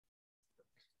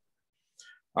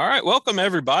All right, welcome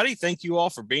everybody. Thank you all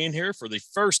for being here for the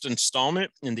first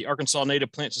installment in the Arkansas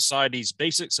Native Plant Society's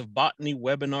Basics of Botany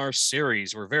webinar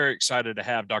series. We're very excited to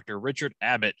have Dr. Richard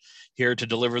Abbott here to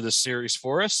deliver this series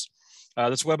for us.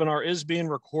 This webinar is being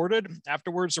recorded.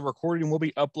 Afterwards, the recording will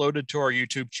be uploaded to our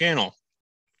YouTube channel.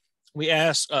 We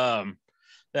ask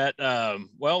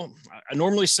well, I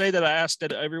normally say that I ask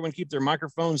that everyone keep their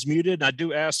microphones muted. And I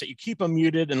do ask that you keep them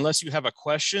muted unless you have a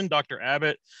question. Dr.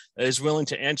 Abbott is willing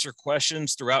to answer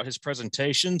questions throughout his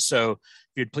presentation. So if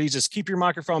you'd please just keep your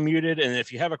microphone muted. And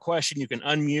if you have a question, you can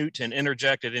unmute and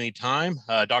interject at any time.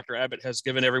 Dr. Abbott has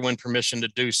given everyone permission to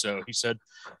do so. He said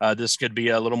this could be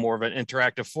a little more of an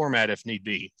interactive format if need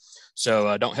be.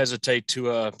 So don't hesitate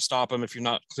to stop him if you're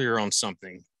not clear on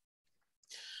something.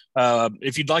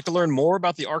 If you'd like to learn more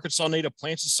about the Arkansas Native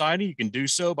Plant Society, you can do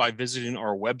so by visiting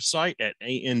our website at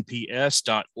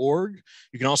anps.org.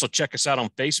 You can also check us out on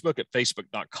Facebook at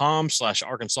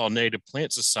facebook.com/Arkansas Native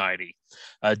Plant Society.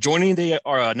 Joining the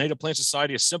Native Plant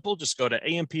Society is simple. Just go to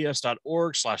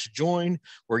amps.org/join,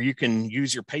 where you can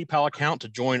use your PayPal account to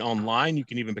join online. You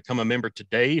can even become a member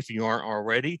today if you aren't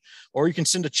already, or you can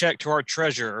send a check to our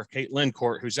treasurer, Kate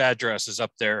Lincourt, whose address is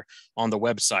up there on the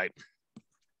website.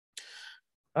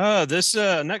 This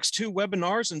next two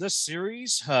webinars in this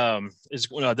series is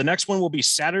the next one will be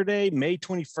Saturday, May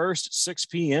 21st at 6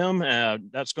 p.m.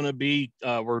 That's going to be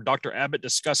where Dr. Abbott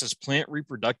discusses plant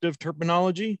reproductive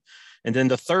terminology. And then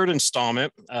the third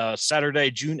installment,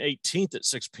 Saturday, June 18th at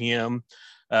 6 p.m.,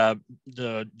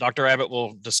 Dr. Abbott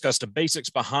will discuss the basics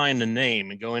behind the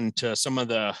name and go into some of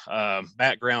the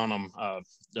background on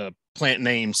the plant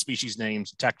names, species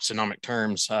names, taxonomic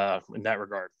terms in that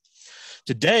regard.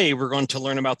 Today, we're going to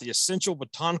learn about the essential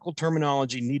botanical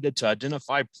terminology needed to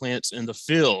identify plants in the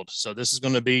field. So this is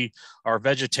going to be our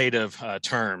vegetative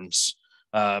terms,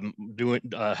 having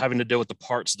to deal with the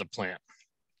parts of the plant.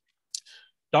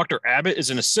 Dr. Abbott is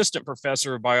an assistant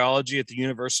professor of biology at the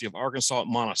University of Arkansas at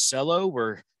Monticello,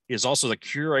 where he is also the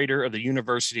curator of the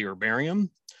university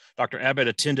herbarium. Dr. Abbott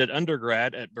attended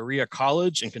undergrad at Berea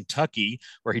College in Kentucky,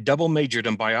 where he double majored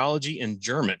in biology and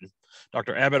German.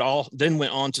 Dr. Abbott then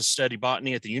went on to study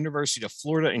botany at the University of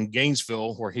Florida in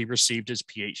Gainesville, where he received his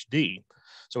PhD.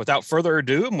 So without further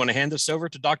ado, I'm going to hand this over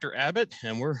to Dr. Abbott,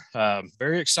 and we're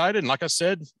very excited. And like I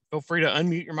said, feel free to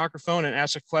unmute your microphone and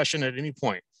ask a question at any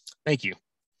point. Thank you.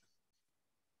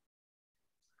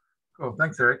 Cool.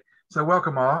 Thanks, Eric. So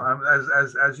welcome all.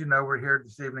 As you know, we're here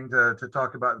this evening to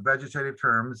talk about vegetative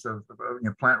terms of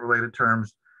plant-related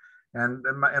terms. And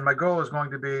my goal is going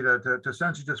to be to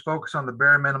essentially just focus on the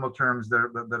bare minimal terms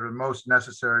that are most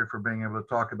necessary for being able to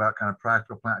talk about kind of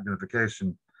practical plant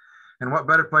identification. And what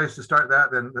better place to start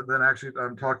that than actually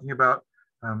I'm talking about,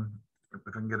 if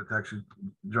I can get it to actually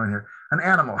join here, an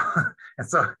animal. And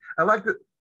so I like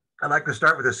to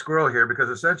start with a squirrel here, because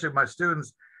essentially my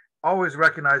students always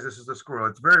recognize this as a squirrel.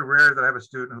 It's very rare that I have a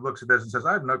student who looks at this and says,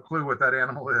 I have no clue what that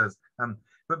animal is.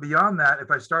 But beyond that, if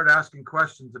I start asking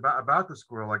questions about the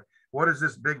squirrel, like, what is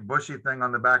this big bushy thing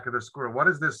on the back of the squirrel? What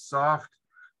is this soft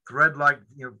thread-like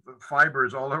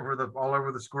fibers all over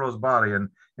the squirrel's body? And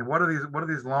what are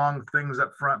these long things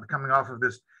up front coming off of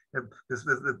this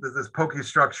pokey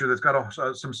structure that's got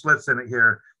some slits in it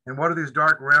here? And what are these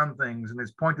dark round things and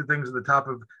these pointed things at the top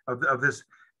of this?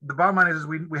 The bottom line is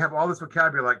we have all this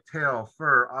vocabulary like tail,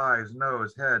 fur, eyes,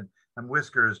 nose, head, and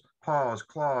whiskers, paws,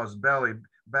 claws, belly,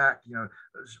 back.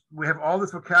 We have all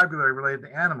this vocabulary related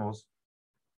to animals.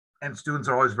 And students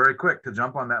are always very quick to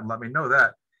jump on that and let me know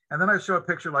that. And then I show a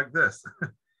picture like this.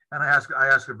 And I ask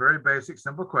a very basic,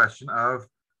 simple question of,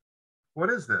 what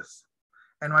is this?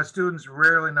 And my students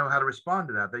rarely know how to respond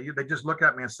to that. They just look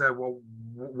at me and say, well,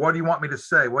 what do you want me to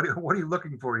say? What are you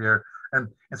looking for here? And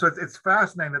so it's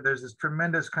fascinating that there's this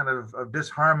tremendous kind of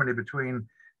disharmony between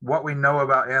what we know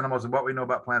about animals and what we know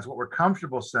about plants, what we're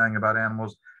comfortable saying about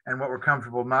animals and what we're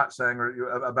comfortable not saying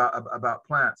about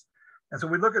plants. And so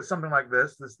we look at something like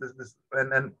this,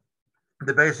 and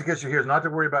the basic issue here is not to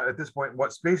worry about at this point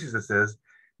what species this is,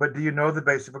 but do you know the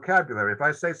basic vocabulary? If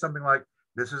I say something like,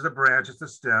 this is a branch, it's a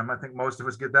stem, I think most of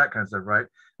us get that kind of stuff, right?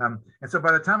 And so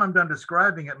by the time I'm done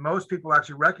describing it, most people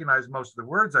actually recognize most of the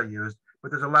words I used,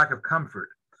 but there's a lack of comfort.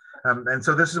 And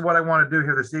so this is what I want to do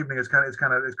here this evening is kind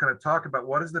of talk about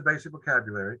what is the basic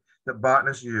vocabulary that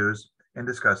botanists use in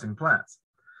discussing plants.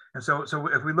 And so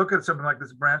if we look at something like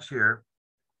this branch here,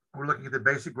 we're looking at the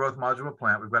basic growth module of a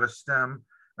plant. We've got a stem,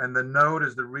 and the node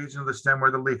is the region of the stem where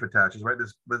the leaf attaches, right?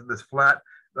 This flat,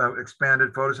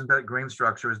 expanded photosynthetic green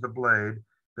structure is the blade.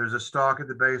 There's a stalk at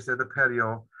the base there, the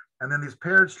petiole, and then these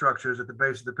paired structures at the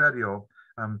base of the petiole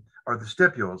are the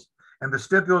stipules. And the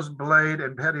stipules, blade,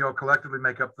 and petiole collectively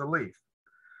make up the leaf.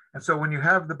 And so when you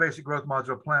have the basic growth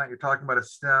module plant, you're talking about a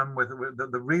stem with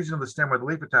the region of the stem where the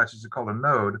leaf attaches is called a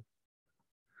node.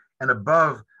 And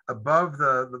above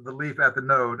the leaf at the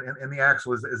node in the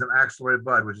axil is an axillary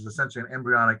bud, which is essentially an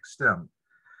embryonic stem.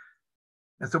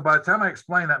 And so by the time I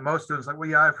explain that, most students are like, well,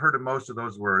 yeah, I've heard of most of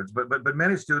those words, but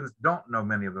many students don't know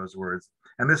many of those words.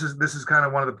 And this is kind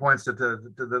of one of the points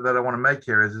that I want to make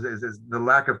here is the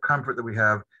lack of comfort that we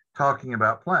have talking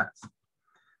about plants.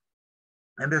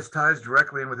 And this ties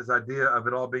directly in with this idea of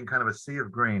it all being kind of a sea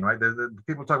of green, right?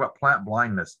 People talk about plant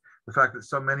blindness, the fact that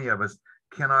so many of us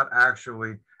cannot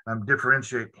actually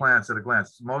differentiate plants at a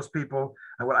glance. Most people,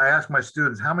 when I ask my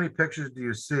students, how many pictures do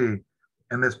you see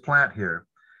in this plant here?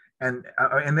 And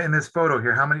in this photo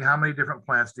here, how many different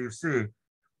plants do you see?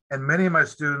 And many of my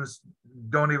students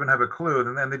don't even have a clue.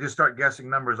 And then they just start guessing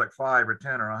numbers like 5 or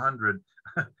 10 or 100.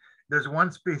 There's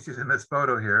one species in this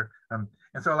photo here. And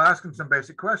so I'll ask them some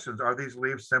basic questions. Are these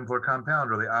leaves simple or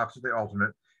compound? Are they opposite, they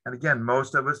alternate? And again,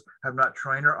 most of us have not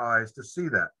trained our eyes to see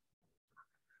that.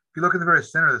 If you look in the very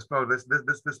center of this photo,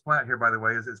 this plant here, by the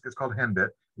way, it's called henbit,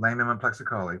 Lamum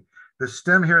plexicale. The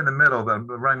stem here in the middle, I'm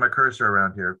running my cursor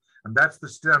around here, and that's the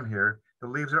stem here. The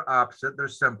leaves are opposite, they're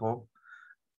simple.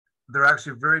 They're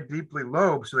actually very deeply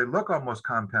lobed, so they look almost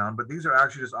compound, but these are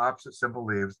actually just opposite simple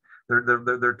leaves.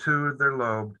 They're toothed, they're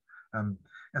lobed. And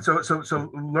so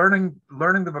learning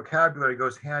the vocabulary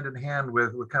goes hand in hand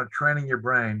with kind of training your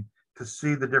brain to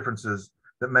see the differences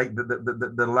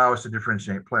that allow us to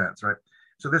differentiate plants, right?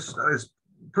 So this is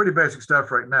pretty basic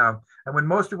stuff right now. And when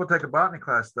most people take a botany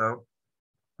class, though,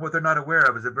 what they're not aware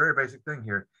of is a very basic thing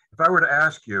here. If I were to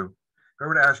ask you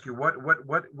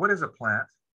what is a plant,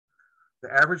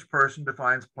 the average person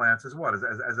defines plants as what?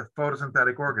 As a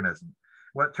photosynthetic organism.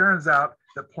 Well, it turns out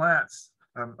that plants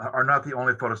are not the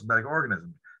only photosynthetic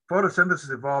organism. Photosynthesis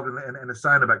evolved in the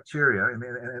cyanobacteria,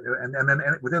 and then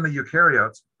within the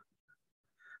eukaryotes,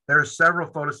 there are several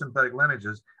photosynthetic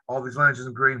lineages. All these lineages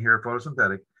in green here are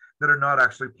photosynthetic that are not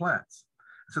actually plants.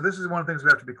 So this is one of the things we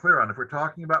have to be clear on. If we're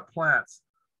talking about plants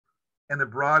in the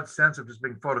broad sense of just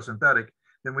being photosynthetic,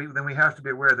 then we have to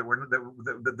be aware that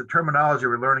the terminology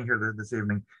we're learning here this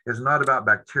evening is not about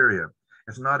bacteria.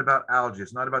 It's not about algae.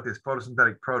 It's not about these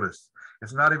photosynthetic protists.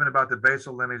 It's not even about the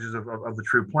basal lineages of the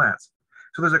true plants.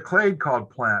 So there's a clade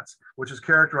called plants, which is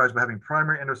characterized by having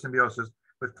primary endosymbiosis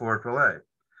with chlorophyll A.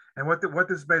 And what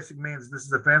this basically means, this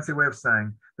is a fancy way of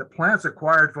saying that plants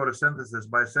acquired photosynthesis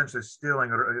by essentially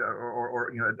stealing or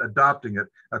adopting it,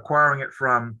 acquiring it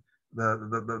from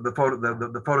the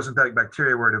photosynthetic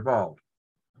bacteria where it evolved.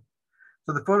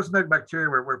 So the photosynthetic bacteria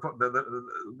where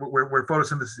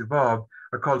photosynthesis evolved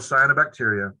are called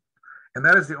cyanobacteria, and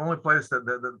that is the only place that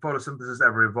photosynthesis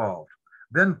ever evolved.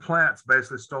 Then plants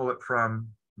basically stole it from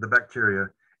the bacteria,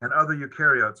 and other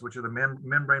eukaryotes, which are the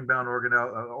membrane-bound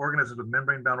organisms with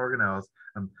membrane-bound organelles,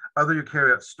 other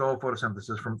eukaryotes stole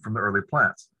photosynthesis from the early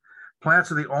plants.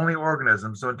 Plants are the only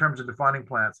organisms, so in terms of defining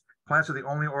plants are the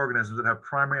only organisms that have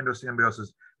primary endosymbiosis.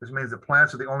 This means that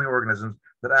plants are the only organisms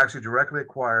that actually directly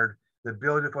acquired the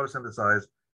ability to photosynthesize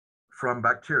from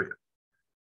bacteria.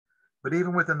 But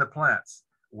even within the plants,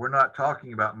 we're not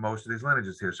talking about most of these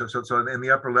lineages here. So in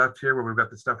the upper left here, where we've got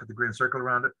the stuff with the green circle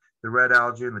around it, the red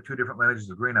algae and the two different lineages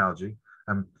of green algae,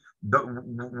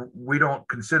 we don't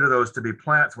consider those to be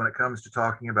plants when it comes to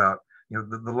talking about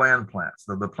the land plants,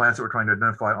 the plants that we're trying to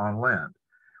identify on land.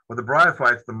 Well, the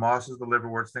bryophytes, the mosses, the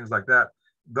liverworts, things like that,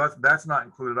 that's not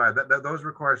included either. Those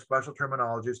require special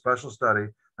terminology, special study.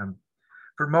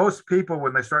 For most people,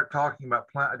 when they start talking about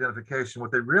plant identification,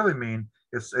 what they really mean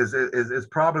is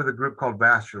probably the group called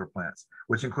vascular plants,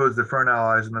 which includes the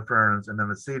fernallies and the ferns and then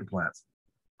the seed plants.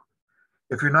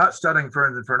 If you're not studying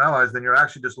ferns and fernallies, then you're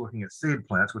actually just looking at seed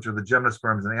plants, which are the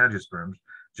gymnosperms and the angiosperms.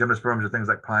 Gymnosperms are things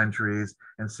like pine trees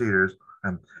and cedars.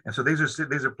 And so these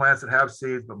are plants that have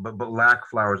seeds but lack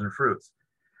flowers and fruits.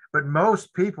 But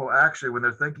most people actually, when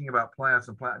they're thinking about plants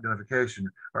and plant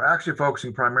identification, are actually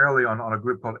focusing primarily on a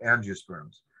group called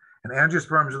angiosperms. And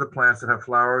angiosperms are the plants that have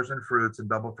flowers and fruits and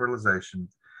double fertilization.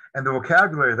 And the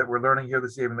vocabulary that we're learning here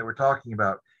this evening that we're talking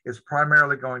about is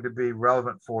primarily going to be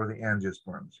relevant for the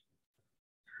angiosperms.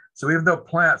 So even though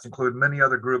plants include many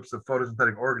other groups of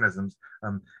photosynthetic organisms,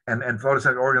 and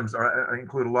photosynthetic organisms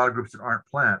include a lot of groups that aren't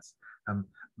plants,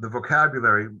 the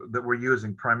vocabulary that we're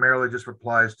using primarily just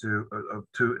applies to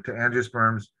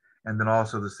angiosperms and then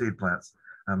also the seed plants.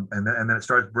 And then it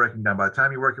starts breaking down. By the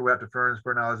time you work your way up to ferns,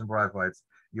 fernallies, and bryophytes,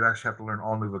 you actually have to learn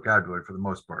all new vocabulary for the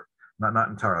most part. Not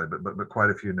entirely, but quite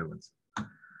a few new ones.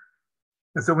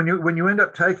 And so when you end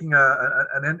up taking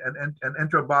an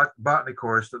intro botany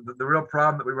course, the real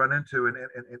problem that we run into in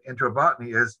intro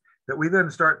botany is that we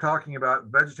then start talking about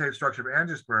vegetative structure of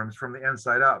angiosperms from the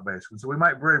inside out, basically. So we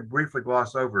might very briefly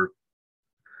gloss over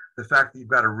the fact that you've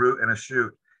got a root and a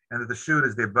shoot, and that the shoot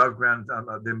is the above ground,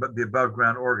 the above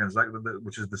ground organs, like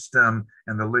which is the stem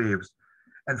and the leaves.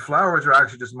 And flowers are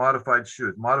actually just modified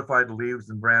shoots, modified leaves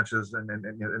and branches,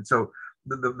 and so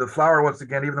the flower, once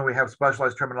again, even though we have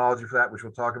specialized terminology for that, which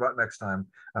we'll talk about next time,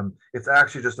 it's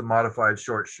actually just a modified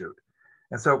short shoot.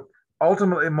 And so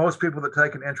ultimately, most people that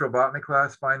take an intro botany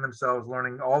class find themselves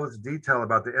learning all this detail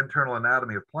about the internal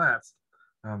anatomy of plants.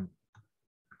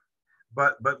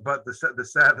 But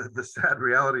the sad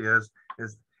reality is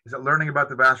that learning about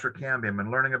the vascular cambium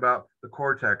and learning about the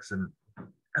cortex and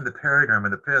the periderm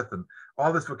and the pith and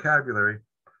all this vocabulary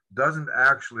doesn't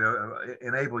actually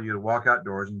enable you to walk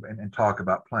outdoors and talk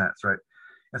about plants, right?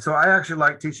 And so I actually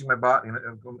like teaching my botany,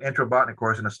 intro botany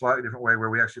course in a slightly different way, where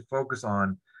we actually focus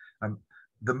on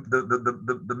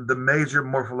the major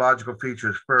morphological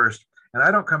features first. And I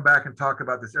don't come back and talk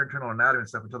about this internal anatomy and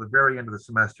stuff until the very end of the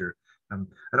semester.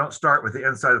 I don't start with the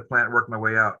inside of the plant and work my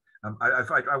way out.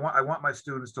 I want my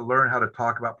students to learn how to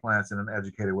talk about plants in an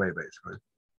educated way, basically.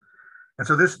 And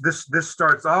so this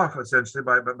starts off essentially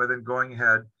by then going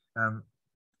ahead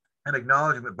and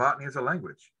acknowledging that botany is a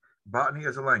language. Botany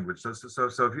is a language. So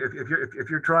if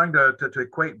you're trying to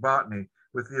equate botany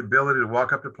with the ability to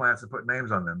walk up to plants and put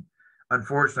names on them,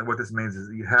 unfortunately, what this means is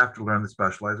that you have to learn the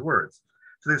specialized words.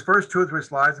 So these first 2 or 3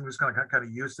 slides, I'm just going to kind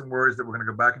of use some words that we're going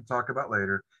to go back and talk about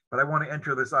later. But I want to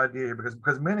enter this idea here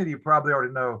because many of you probably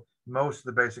already know most of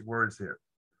the basic words here.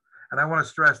 And I want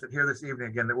to stress that here this evening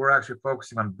again that we're actually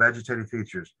focusing on vegetative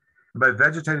features. And by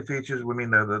vegetative features, we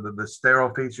mean the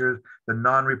sterile features, the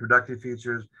non-reproductive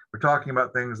features. We're talking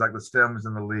about things like the stems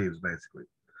and the leaves, basically.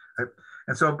 Right?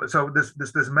 And so this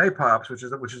maypops, which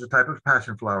is a type of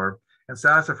passion flower, and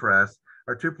sassafras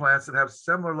are 2 plants that have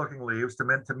similar looking leaves to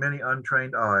many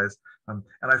untrained eyes. And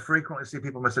I frequently see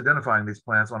people misidentifying these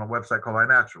plants on a website called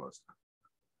iNaturalist.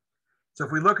 So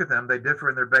if we look at them, they differ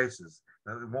in their bases.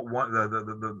 The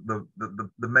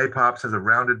maypops has a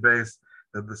rounded base.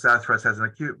 The sassafras has an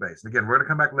acute base. And again, we're going to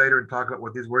come back later and talk about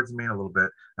what these words mean a little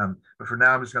bit. But for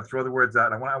now, I'm just going to throw the words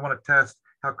out. I want to test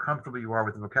how comfortable you are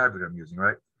with the vocabulary I'm using,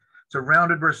 right? So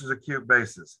rounded versus acute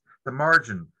bases. The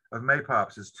margin of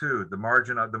maypops is 2. The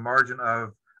margin of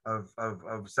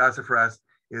sassafras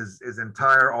is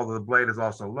entire, although the blade is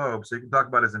also lobed. So you can talk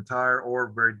about as entire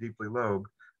or very deeply lobed.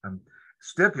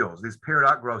 Stipules, these period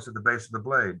outgrowths at the base of the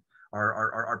blade,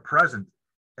 are present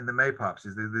in the maypops.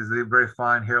 These are very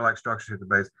fine hair-like structures at the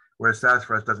base, whereas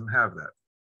sassafras doesn't have that.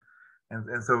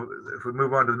 And so if we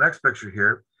move on to the next picture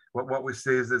here, what we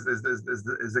see is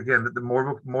again the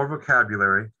more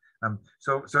vocabulary.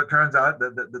 So it turns out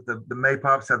that the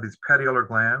maypops have these petiolar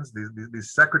glands,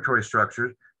 these secretory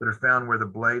structures that are found where the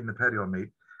blade and the petiole meet.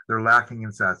 They're lacking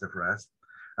in sassafras.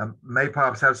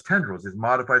 Maypops has tendrils, these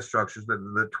modified structures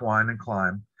that twine and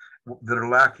climb, that are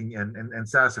lacking in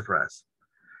sassafras.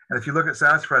 And if you look at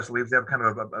sassafras leaves, they have kind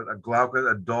of a glaucous,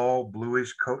 a dull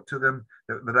bluish coat to them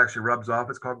that actually rubs off.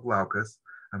 It's called glaucous.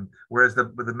 Whereas the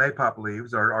maypop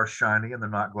leaves are shiny and they're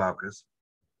not glaucous.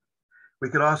 We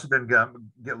could also then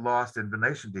get lost in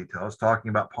venation details, talking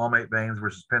about palmate veins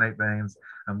versus pinnate veins.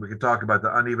 We could talk about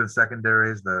the uneven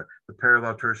secondaries, the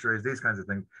parallel tertiaries, these kinds of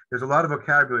things. There's a lot of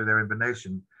vocabulary there in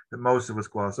venation that most of us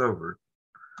gloss over,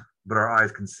 but our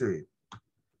eyes can see.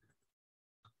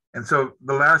 And so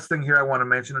the last thing here I want to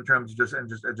mention in terms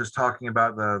of just talking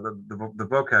about the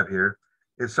vocab here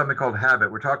is something called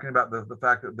habit. We're talking about the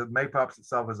fact that the maypops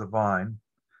itself is a vine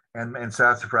and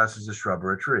sassafras is a shrub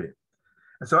or a tree.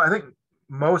 And so I think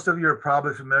most of you are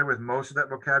probably familiar with most of that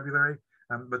vocabulary,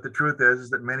 but the truth is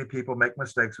that many people make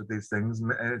mistakes with these things,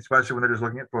 and especially when they're just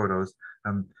looking at photos.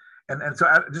 And so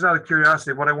just out of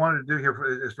curiosity, what I wanted to do here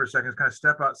for a second is kind of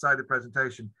step outside the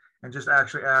presentation and just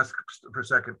actually ask for a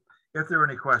second if there are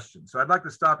any questions. So I'd like to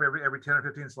stop every 10 or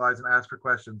 15 slides and ask for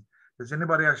questions. Does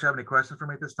anybody actually have any questions for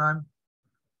me at this time?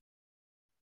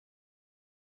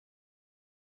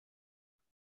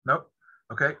 Nope.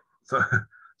 Okay. So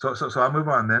I'll move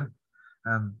on then.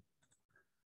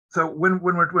 So when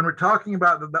we're talking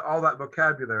about all that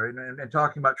vocabulary and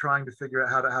talking about trying to figure out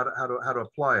how to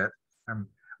apply it,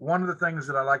 one of the things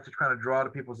that I like to kind of draw to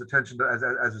people's attention to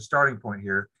as a starting point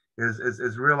here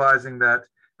is realizing that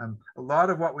a lot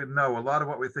of what we know, a lot of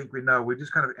what we think we know, we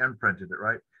just kind of imprinted it,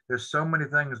 right? There's so many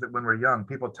things that when we're young,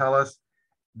 people tell us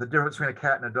the difference between a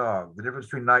cat and a dog, the difference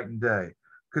between night and day.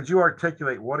 Could you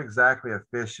articulate what exactly a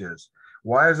fish is?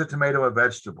 Why is a tomato a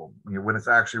vegetable when it's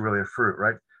actually really a fruit,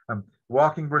 right?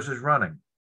 Walking versus running.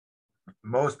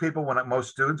 Most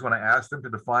students, when I ask them to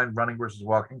define running versus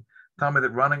walking, tell me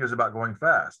that running is about going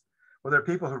fast. Well, there are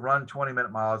people who run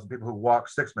 20-minute miles and people who walk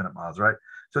 6-minute miles, right?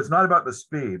 So it's not about the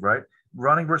speed, right?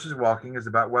 Running versus walking is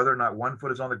about whether or not one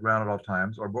foot is on the ground at all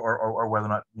times, or whether or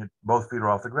not both feet are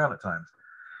off the ground at times.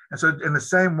 And so in the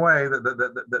same way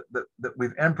that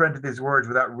we've imprinted these words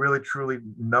without really truly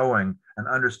knowing and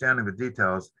understanding the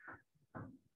details,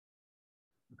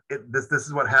 this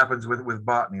is what happens with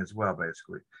botany as well,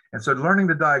 basically. And so learning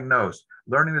to diagnose,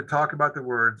 learning to talk about the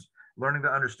words, learning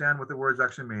to understand what the words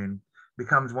actually mean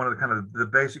becomes one of the kind of the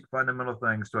basic fundamental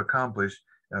things to accomplish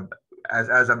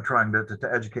as I'm trying to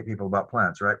educate people about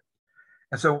plants, right?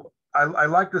 And so I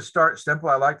like to start simple.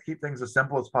 I like to keep things as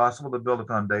simple as possible to build a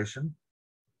foundation.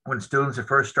 When students are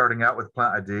first starting out with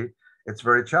plant ID, it's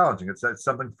very challenging. It's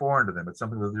something foreign to them. It's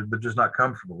something that they're just not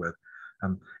comfortable with.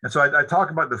 And so I talk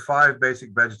about the 5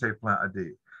 basic vegetative plant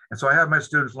ID. And so I have my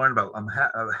students learn about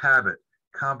habit,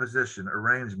 composition,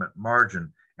 arrangement,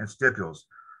 margin, and stipules.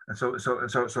 And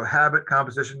so habit,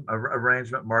 composition,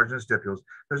 arrangement, margin, and stipules.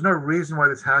 There's no reason why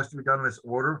this has to be done in this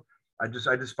order. I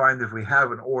just find that if we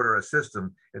have an order, a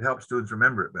system, it helps students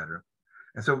remember it better.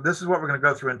 And so this is what we're going to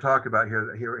go through and talk about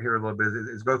here a little bit,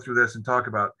 is go through this and talk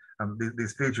about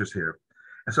these features here.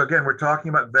 And so again, we're talking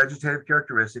about vegetative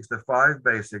characteristics, the 5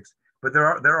 basics, but there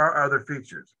are other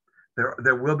features.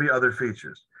 There will be other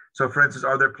features. So for instance,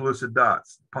 are there pellucid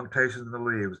dots, punctations in the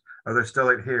leaves? Are there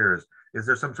stellate hairs? Is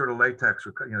there some sort of latex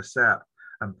or sap?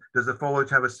 Does the foliage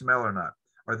have a smell or not?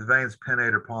 Are the veins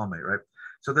pinnate or palmate, right?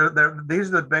 So these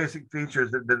are the basic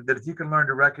features that if you can learn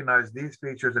to recognize these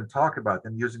features and talk about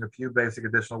them using a few basic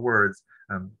additional words,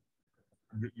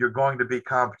 you're going to be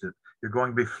competent. You're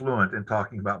going to be fluent in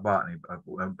talking about botany,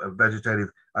 vegetative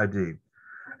ID.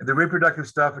 And the reproductive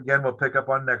stuff, again, we'll pick up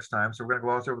on next time. So we're going to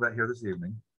gloss over that here this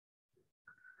evening.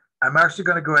 I'm actually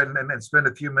going to go ahead and spend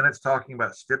a few minutes talking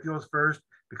about stipules first,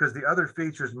 because the other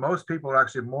features, most people are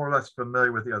actually more or less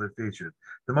familiar with the other features.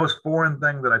 The most foreign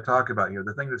thing that I talk about here,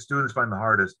 the thing that students find the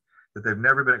hardest, that they've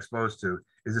never been exposed to,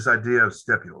 is this idea of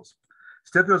stipules.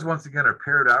 Stipules, once again, are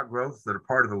paired outgrowths that are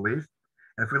part of the leaf.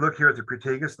 And if we look here at the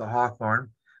crataegus, the hawthorn,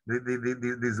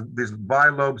 these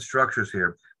bilobe structures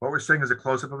here, what we're seeing is a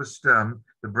close-up of a stem.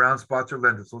 The brown spots are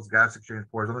lenticels, gas exchange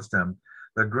pores on the stem.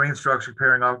 The green structure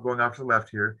going off to the left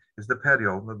here is the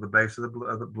petiole, the base of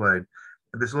the blade.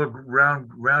 And this little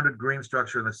rounded green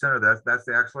structure in the center, that's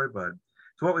the axillary bud.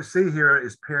 So what we see here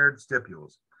is paired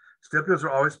stipules. Stipules are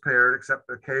always paired, except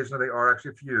occasionally they are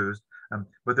actually fused,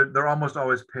 but they're almost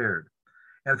always paired.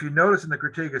 And if you notice in the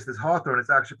crataegus, this hawthorn is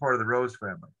actually part of the rose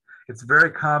family. It's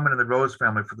very common in the rose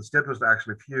family for the stipules to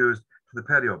actually fuse to the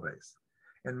petiole base.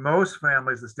 In most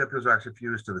families, the stipules are actually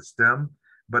fused to the stem,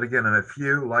 but again, in a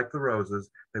few, like the roses,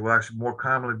 they will actually more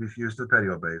commonly be fused to the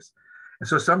petiole base. And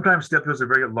so sometimes stipules are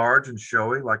very large and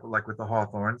showy, like with the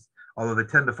hawthorns, although they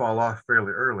tend to fall off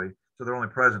fairly early, so they're only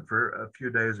present for a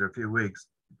few days or a few weeks.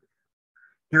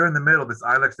 Here in the middle, this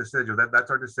ilex deciduous,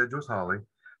 that's our deciduous holly.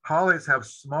 Hollies have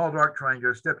small, dark,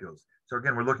 triangular stipules. So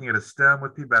again, we're looking at a stem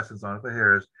with pubescence on it, the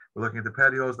hairs. We're looking at the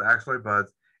petioles, the axillary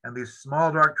buds, and these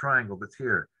small, dark triangle that's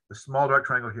here, the small, dark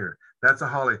triangle here, that's a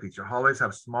holly feature. Hollies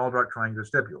have small, dark, triangular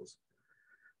stipules.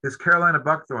 This Carolina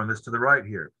buckthorn, this to the right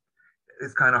here,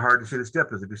 it's kind of hard to see the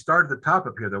stipules. If you start at the top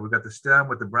up here, though, we've got the stem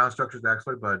with the brown structures, the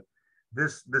axillary bud.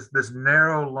 This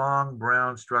narrow, long,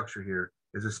 brown structure here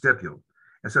is a stipule.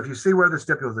 And so if you see where the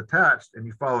stipule is attached and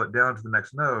you follow it down to the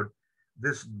next node,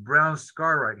 this brown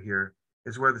scar right here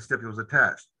is where the stipule is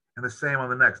attached. And the same on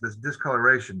the next. This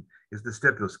discoloration is the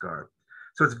stipule scar.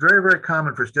 So it's very, very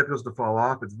common for stipules to fall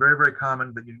off. It's very, very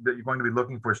common that you're going to be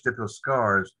looking for stipule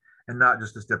scars and not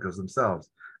just the stipules themselves.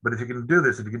 But if you can do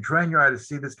this, if you can train your eye to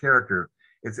see this character,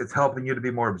 it's helping you to be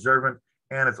more observant,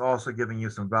 and it's also giving you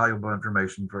some valuable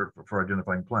information for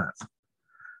identifying plants.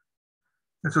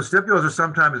 And so stipules are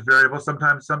sometimes variable.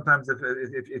 Sometimes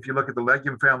if you look at the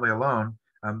legume family alone,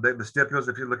 the stipules,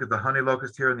 if you look at the honey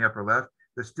locust here in the upper left,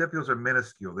 the stipules are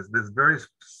minuscule. This very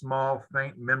small,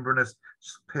 faint, membranous,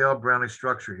 pale brownish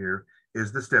structure here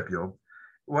is the stipule.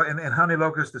 Well, in honey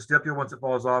locust, the stipule, once it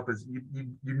falls off,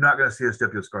 you're not going to see a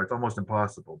stipule scar. It's almost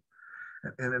impossible.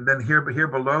 And then here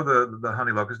below the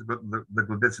honey locust,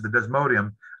 the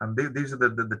desmodium, these are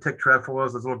the tick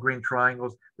trefoils, those little green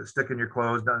triangles that stick in your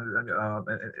clothes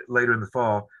later in the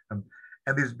fall. And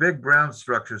these big brown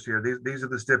structures here, these are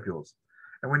the stipules.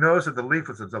 And we notice that the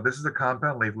leaflets themselves, this is a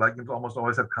compound leaf. Legumes almost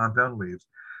always have compound leaves.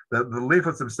 The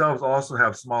leaflets themselves also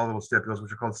have small little stipules,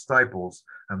 which are called stipules.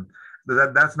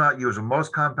 That's not usual.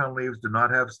 Most compound leaves do not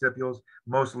have stipules.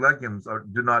 Most legumes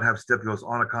do not have stipules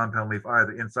on a compound leaf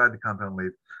either, inside the compound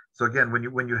leaf. So again,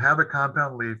 when you have a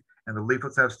compound leaf and the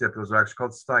leaflets have stipules, they're actually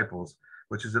called stipules.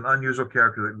 which is an unusual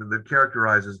character that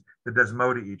characterizes the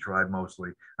Desmodiae tribe mostly.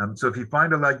 So if you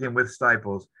find a legume with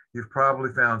stiples, you've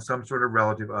probably found some sort of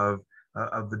relative of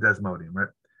the Desmodium, right?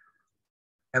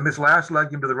 And this last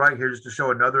legume to the right here, just to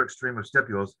show another extreme of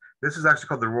stipules, this is actually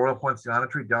called the Royal Poinciana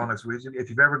tree, Delanex region. If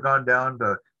you've ever gone down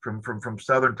to, from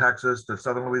southern Texas to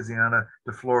southern Louisiana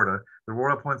to Florida, the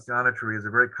Royal Poinciana tree is a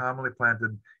very commonly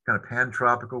planted kind of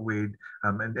pan-tropical weed.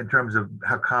 In terms of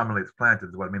how commonly it's planted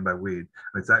is what I mean by weed.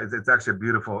 It's actually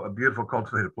a beautiful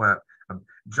cultivated plant.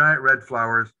 Giant red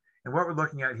flowers. And what we're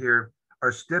looking at here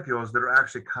are stipules that are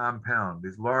actually compound.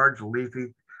 These large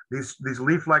leafy, these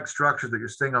leaf-like structures that you're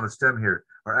seeing on the stem here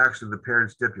are actually the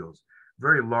paired stipules,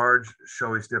 very large,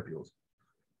 showy stipules.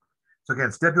 So again,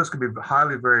 stipules can be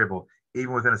highly variable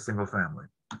even within a single family.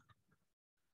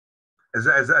 As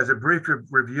a brief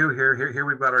review here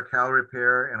we've got our calorie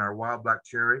pear and our wild black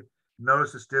cherry.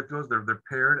 Notice the stipules, they're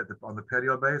paired on the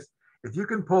petiole base. If you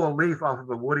can pull a leaf off of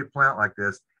a woody plant like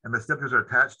this and the stipules are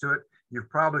attached to it, you've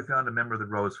probably found a member of the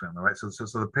rose family, right? So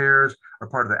the pears are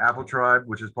part of the apple tribe,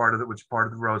 which is part of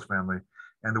the rose family,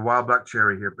 and the wild black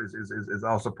cherry here is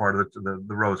also part of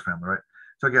the rose family, right?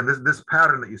 So again, this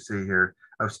pattern that you see here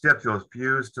of stipules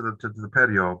fused to the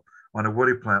petiole on a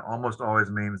woody plant almost always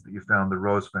means that you found the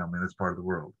rose family in this part of the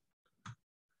world.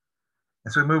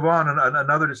 And so we move on, and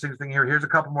another distinct thing here. Here's a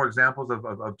couple more examples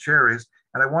of cherries,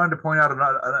 and I wanted to point out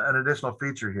an additional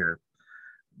feature here.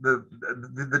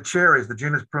 The cherries, the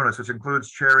genus Prunus, which includes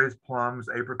cherries, plums,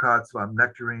 apricots,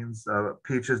 nectarines,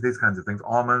 peaches, these kinds of things,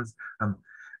 almonds.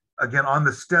 Again, on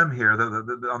the stem here,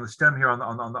 on the stem here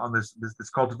on this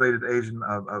cultivated Asian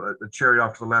cherry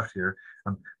off to the left here,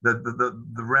 the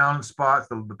round spots,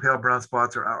 the pale brown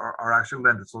spots are actually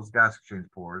lenticels, gas exchange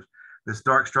pores. This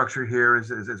dark structure here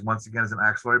is once again is an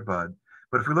axillary bud.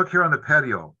 But if we look here on the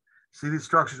petiole, see these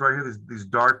structures right here, these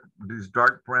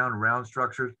dark brown round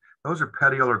structures. Those are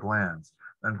petiolar glands.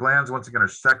 And glands, once again, are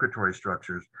secretory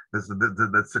structures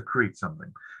that secrete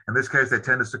something. In this case, they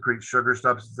tend to secrete sugar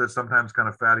substances, sometimes kind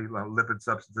of fatty lipid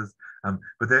substances.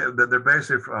 But they're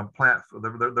basically plant.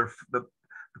 The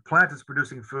plant is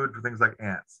producing food for things like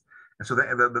ants. And so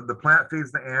the plant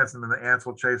feeds the ants, and then the ants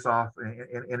will chase off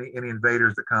any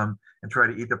invaders that come and try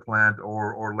to eat the plant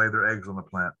or lay their eggs on the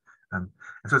plant. And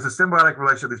so it's a symbiotic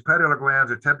relationship. These petiolar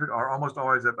glands are almost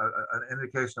always an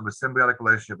indication of a symbiotic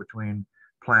relationship between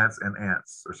plants and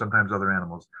ants, or sometimes other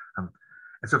animals. And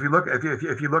so if you look at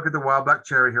the wild black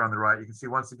cherry here on the right, you can see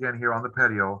once again here on the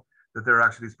petiole that there are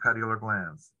actually these petiolar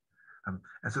glands.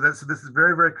 And so this is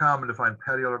very, very common to find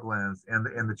petiolar glands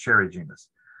in the cherry genus.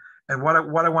 And what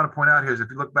I want to point out here is if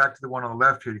you look back to the one on the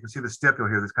left here, you can see the stipule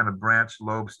here, this kind of branch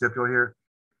lobe stipule here.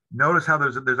 Notice how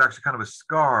there's actually kind of a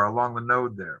scar along the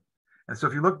node there. And so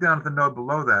if you look down at the node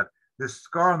below that, this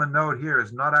scar on the node here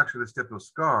is not actually the stipule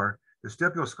scar. The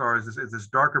stipule scar is this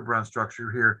darker brown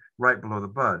structure here right below the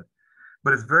bud.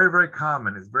 But it's very, very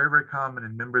common. It's very, very common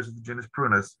in members of the genus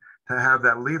Prunus to have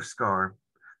that leaf scar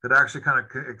that actually kind of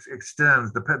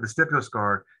extends, the stipule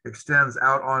scar extends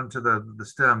out onto the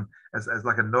stem as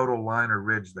like a nodal line or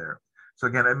ridge there. So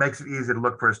again, it makes it easy to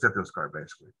look for a stipule scar,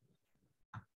 basically.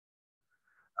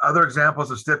 Other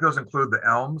examples of stipules include the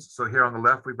elms. So here on the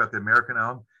left, we've got the American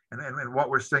elm. And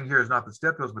what we're seeing here is not the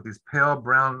stipules, but these pale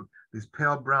brown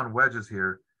wedges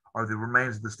here are the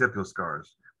remains of the stipule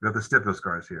scars. We have the stipule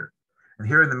scars here. And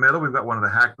here in the middle, we've got one of the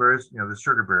hackberries, the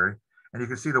sugarberry. And you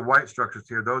can see the white structures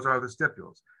here. Those are the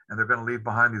stipules. And they're going to leave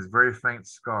behind these very faint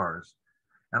scars.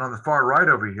 And on the far right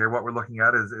over here, what we're looking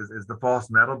at is the false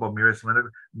nettle, Bomyria cylindrica.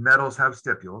 Nettles have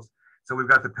stipules. So we've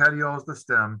got the petioles, the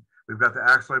stem. We've got the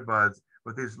axillary buds.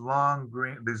 But these long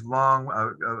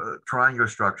triangular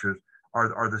structures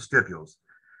are the stipules.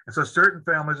 And so certain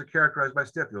families are characterized by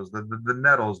stipules, the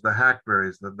nettles, the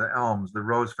hackberries, the elms, the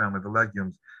rose family, the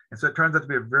legumes. And so it turns out to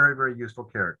be a very, very useful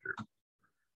character.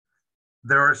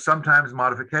 There are sometimes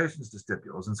modifications to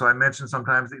stipules. And so I mentioned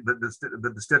sometimes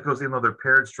the stipules, even though they're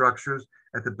paired structures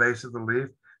at the base of the leaf,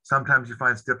 sometimes you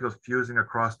find stipules fusing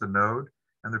across the node,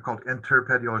 and they're called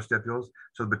interpetiolar stipules.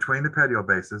 So between the petiole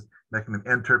bases, making them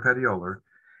interpetiolar.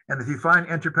 And if you find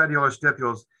interpetiolar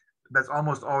stipules, that's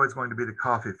almost always going to be the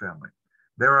coffee family.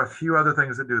 There are a few other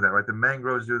things that do that, right? The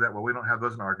mangroves do that. Well, we don't have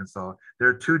those in Arkansas. There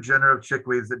are two genera of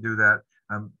chickweeds that do that.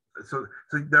 So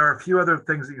there are a few other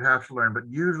things that you have to learn, but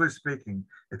usually speaking,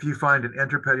 if you find an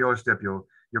interpetiolar stipule,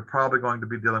 you're probably going to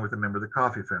be dealing with a member of the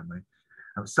coffee family.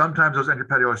 Sometimes those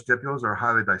interpetiolar stipules are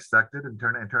highly dissected and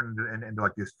turn into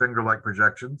like these finger-like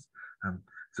projections.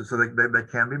 So they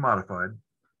can be modified.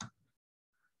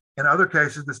 In other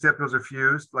cases, the stipules are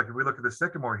fused. Like if we look at the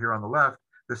sycamore here on the left,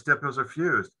 the stipules are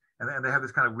fused, and they have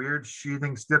this kind of weird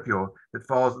sheathing stipule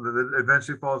that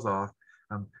eventually falls off.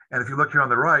 And if you look here on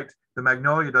the right, the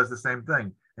magnolia does the same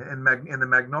thing. In the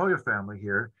magnolia family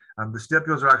here, the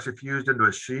stipules are actually fused into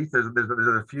a sheath. There's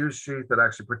a fused sheath that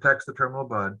actually protects the terminal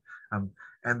bud.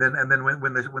 And then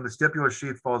when the stipular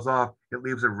sheath falls off, it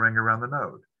leaves a ring around the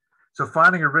node. So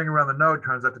finding a ring around the node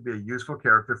turns out to be a useful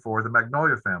character for the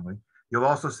magnolia family. You'll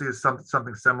also see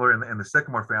something similar in the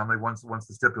sycamore family once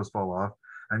the stipules fall off.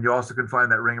 And you also can find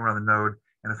that ring around the node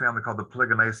in a family called the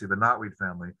Polygonaceae, the knotweed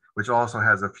family, which also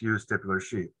has a fused stipular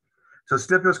sheath. So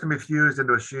stipules can be fused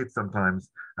into a sheath sometimes,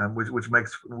 which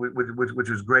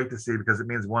is great to see because it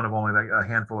means one of only like a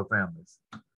handful of families.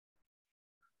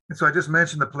 And so I just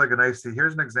mentioned the Polygonaceae.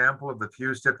 Here's an example of the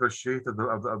fused stipular sheath of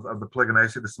the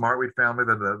Polygonaceae, the smartweed family,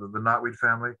 the knotweed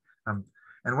family.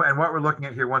 And what we're looking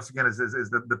at here once again is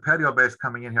the petiole base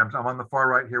coming in here. I'm on the far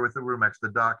right here with the rumex, the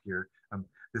dock here.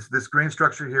 This green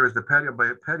structure here is the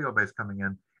petiole base coming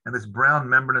in, and this brown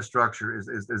membranous structure is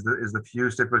the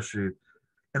fused stipular sheath.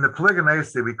 In the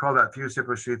Polygonaceae, we call that fused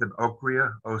stipular sheath an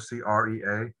ochrea,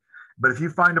 O-C-R-E-A. But if you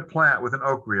find a plant with an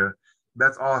ochrea,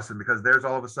 that's awesome because there's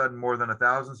all of a sudden more than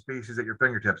 1,000 species at your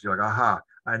fingertips. You're like, aha,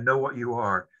 I know what you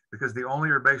are, because the only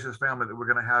herbaceous family that we're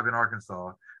going to have in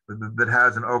Arkansas that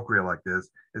has an ochrea like this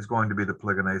is going to be the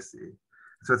Polygonaceae.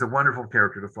 So it's a wonderful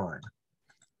character to find.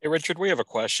 Hey, Richard, we have a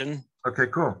question. Okay,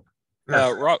 cool.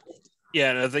 Yes.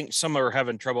 Yeah, and I think some are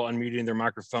having trouble unmuting their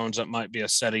microphones. That might be a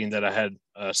setting that I had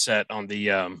set on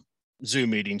the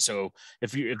Zoom meeting. So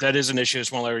if that is an issue, I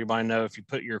just want to let everybody know, if you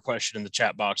put your question in the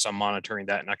chat box, I'm monitoring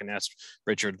that and I can ask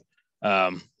Richard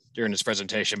during this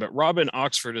presentation. But Robin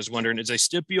Oxford is wondering, is a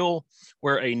stipule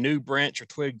where a new branch or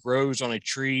twig grows on a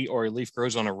tree or a leaf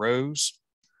grows on a rose?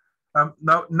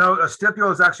 No, a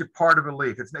stipule is actually part of a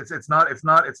leaf. It's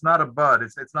not a bud.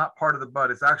 It's not part of the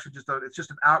bud. It's actually just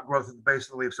an outgrowth at the base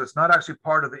of the leaf. So it's not actually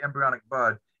part of the embryonic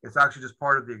bud. It's actually just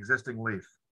part of the existing leaf.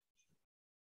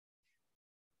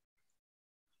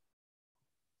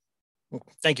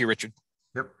 Thank you, Richard.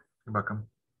 Yep, you're welcome.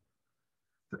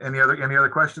 Any other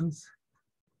questions?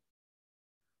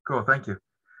 Cool, thank you.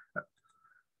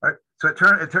 All right, so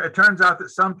it turns out that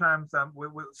sometimes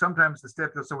sometimes the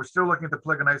stipules, so we're still looking at the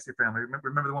Polygonaceae family.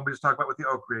 Remember the one we just talked about with the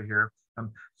ochrea here.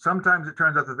 Sometimes it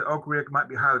turns out that the ochrea might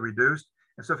be highly reduced.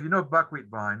 And so if you know buckwheat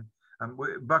vine,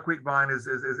 buckwheat vine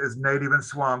is native in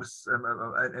swamps,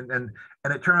 and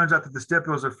it turns out that the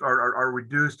stipules are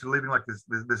reduced to leaving like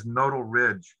this nodal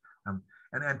ridge.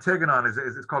 And Antigonon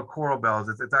is called coral bells.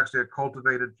 It's actually a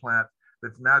cultivated plant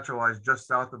that's naturalized just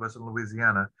south of us in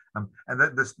Louisiana. And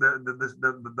that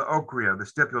the ochrea, the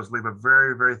stipules, leave a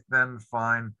very, very thin,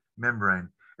 fine membrane.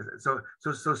 So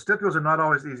stipules are not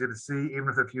always easy to see, even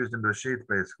if they're fused into a sheath,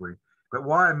 basically. But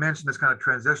why I mention this kind of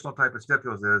transitional type of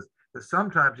stipules is that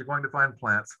sometimes you're going to find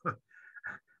plants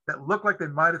that look like they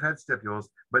might have had stipules,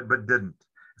 but didn't.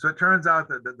 So it turns out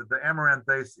that the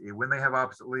Amaranthaceae, when they have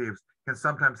opposite leaves, can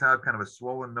sometimes have kind of a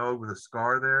swollen node with a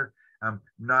scar there,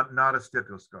 not a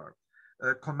stipule scar.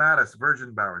 Clematis,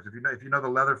 virgin bowers. If you know the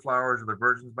leather flowers or the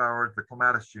virgin bowers, the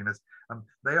Clematis genus,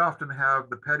 they often have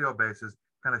the petiole bases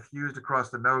kind of fused across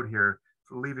the node here,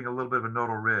 leaving a little bit of a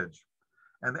nodal ridge.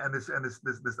 And this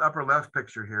upper left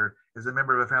picture here is a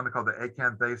member of a family called the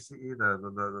Acanthaceae,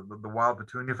 the wild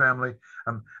petunia family.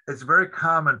 It's very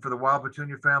common for the wild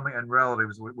petunia family and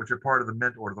relatives, which are part of the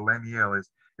mint order, the Lamiales.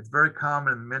 It's very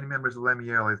common in many members of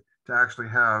Lamiales to actually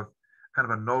have kind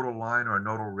of a nodal line or a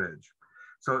nodal ridge.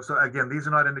 So again, these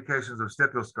are not indications of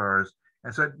stipule scars.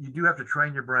 And so you do have to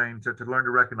train your brain to learn to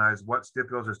recognize what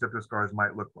stipules or stipule scars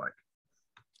might look like.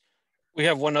 We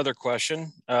have one other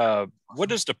question.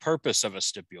 What is the purpose of a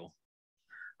stipule?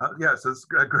 Yeah, so it's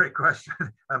a great question.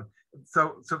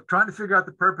 So trying to figure out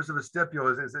the purpose of a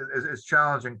stipule is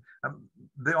challenging.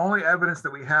 The only evidence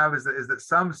that we have is that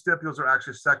some stipules are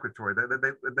actually secretory.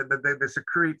 They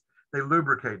secrete, they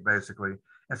lubricate basically.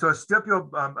 And so a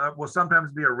stipule will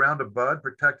sometimes be around a bud,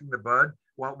 protecting the bud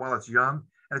while it's young.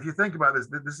 And if you think about this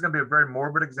is going to be a very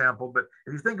morbid example, but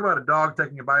if you think about a dog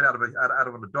taking a bite out of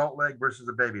an adult leg versus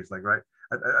a baby's leg, right?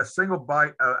 A single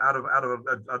bite out of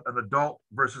an adult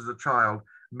versus a child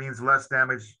means less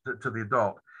damage to the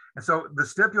adult. And so the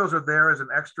stipules are there as an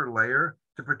extra layer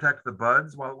to protect the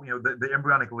buds while the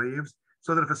embryonic leaves,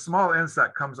 so that if a small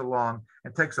insect comes along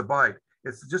and takes a bite,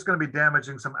 it's just going to be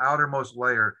damaging some outermost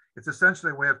layer. It's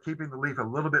essentially a way of keeping the leaf a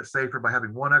little bit safer by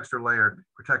having one extra layer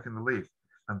protecting the leaf.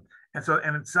 And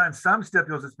in some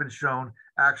stipules, it's been shown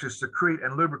actually secrete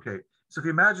and lubricate. So if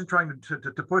you imagine trying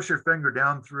to push your finger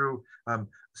down through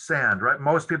sand, right?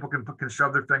 Most people can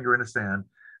shove their finger into sand.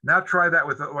 Now try that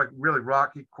with like really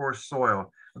rocky, coarse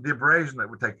soil. The abrasion that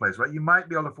would take place, right? You might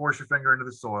be able to force your finger into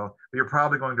the soil, but you're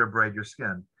probably going to abrade your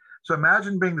skin. So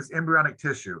imagine being this embryonic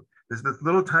tissue There's this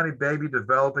little tiny baby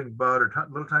developing bud or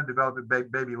little tiny developing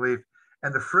baby leaf,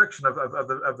 and the friction of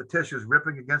the tissues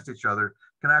ripping against each other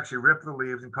can actually rip the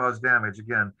leaves and cause damage.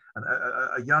 Again,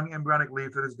 a young embryonic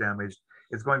leaf that is damaged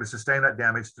is going to sustain that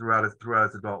damage throughout its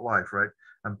adult life, right?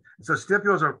 So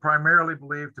stipules are primarily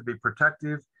believed to be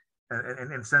protective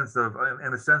in a sense of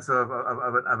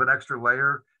an extra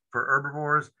layer for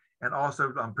herbivores, and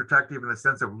also protective in the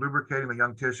sense of lubricating the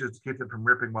young tissues to keep them from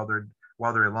ripping while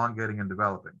they're elongating and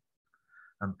developing.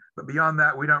 But beyond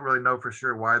that, we don't really know for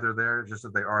sure why they're there, just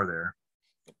that they are there.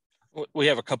 We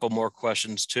have a couple more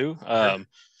questions too.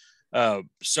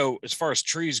 So as far as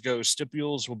trees go,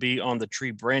 stipules will be on the tree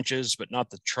branches, but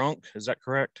not the trunk. Is that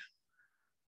correct?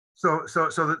 So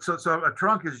a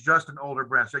trunk is just an older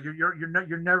branch. So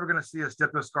you're never going to see a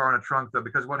stipule scar on a trunk, though,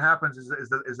 because what happens is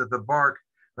that the bark,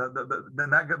 then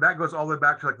that goes all the way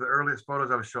back to like the earliest photos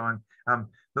I was showing.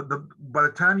 By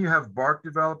the time you have bark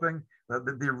developing,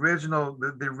 the original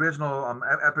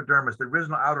epidermis, the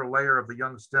original outer layer of the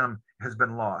young stem has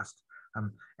been lost.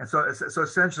 And so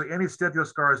essentially any stipule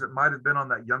scars that might have been on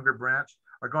that younger branch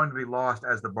are going to be lost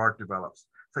as the bark develops.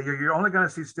 So you're only going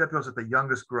to see stipules at the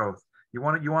youngest growth. You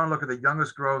want to look at the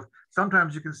youngest growth.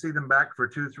 Sometimes you can see them back for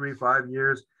 2, 3, 5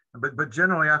 years, but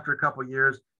generally after a couple of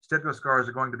years, stipule scars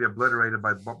are going to be obliterated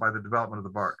by the development of the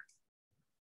bark.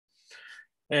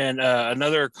 And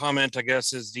another comment, I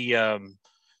guess, is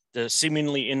the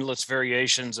seemingly endless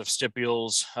variations of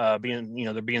stipules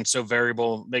they're being so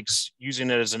variable makes using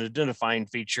it as an identifying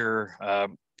feature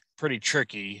pretty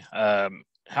tricky.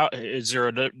 How is there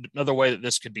another way that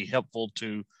this could be helpful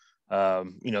to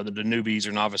the newbies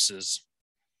or novices?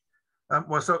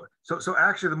 So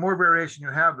actually, the more variation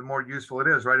you have, the more useful it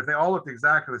is, right? If they all looked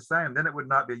exactly the same, then it would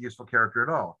not be a useful character at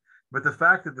all. But the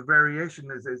fact that the variation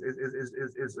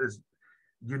is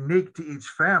unique to each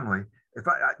family, it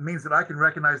means that I can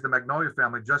recognize the magnolia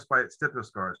family just by its stipule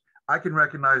scars. I can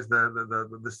recognize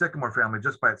the sycamore family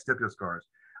just by its stipule scars.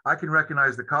 I can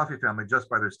recognize the coffee family just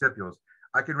by their stipules.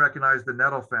 I can recognize the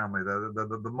nettle family,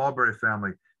 the mulberry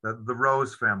family, the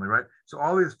rose family, right? So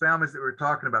all these families that we're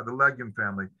talking about, the legume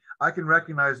family, I can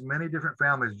recognize many different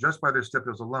families just by their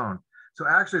stipules alone. So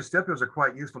actually stipules are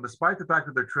quite useful, despite the fact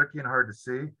that they're tricky and hard to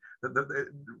see.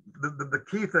 The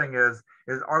key thing is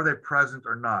are they present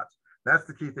or not? That's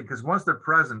the key thing, because once they're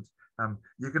present,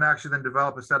 you can actually then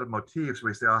develop a set of motifs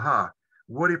where you say, aha,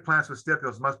 woody plants with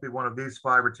stipules must be one of these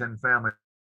 5 or 10 families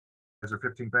or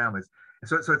 15 families. And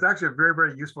so it's actually a very,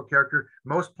 very useful character.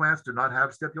 Most plants do not have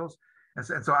stipules. And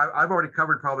so I've already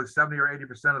covered probably 70 or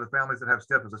 80% of the families that have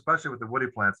stipules, especially with the woody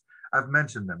plants. I've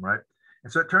mentioned them, right?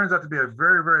 And so it turns out to be a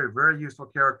very, very, very useful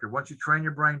character. Once you train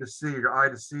your brain to see, your eye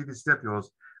to see these stipules,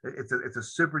 it's a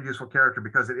super useful character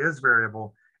because it is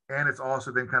variable, and it's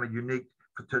also then kind of unique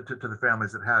to the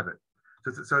families that have it.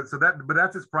 But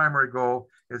that's its primary goal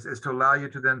is to allow you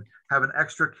to then have an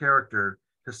extra character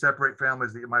to separate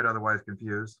families that you might otherwise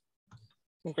confuse.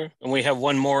 Okay. And we have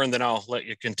one more, and then I'll let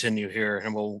you continue here,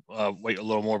 and we'll wait a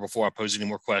little more before I pose any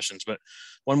more questions. But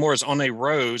one more is on a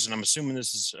rose, and I'm assuming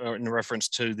this is in reference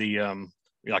to the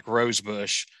like rose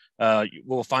bush.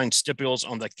 We'll find stipules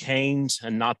on the canes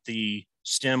and not the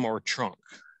stem or trunk.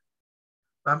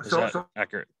 Is that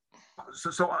accurate?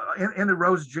 So in the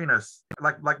rose genus,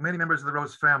 like many members of the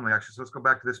rose family, actually, so let's go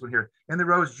back to this one here. In the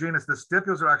rose genus, the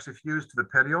stipules are actually fused to the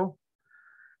petiole.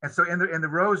 And so in the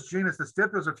rose genus, the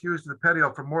stipules are fused to the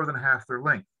petiole for more than half their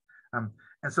length.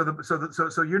 And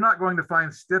so you're not going to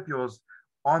find stipules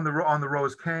on the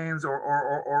rose canes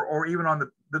or even on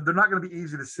they're not going to be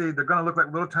easy to see. They're going to look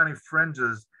like little tiny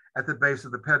fringes at the base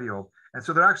of the petiole. And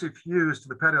so they're actually fused to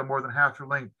the petiole more than half their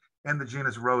length in the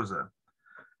genus Rosa.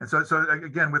 And so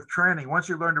again, with training, once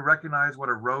you learn to recognize what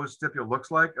a rose stipule looks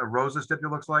like, a Rosa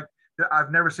stipule looks like,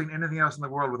 I've never seen anything else in the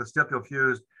world with a stipule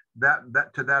fused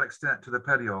to that extent to the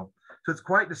petiole. So it's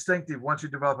quite distinctive once you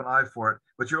develop an eye for it,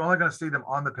 but you're only going to see them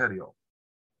on the petiole.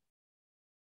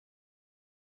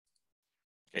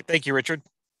 Okay, thank you, Richard.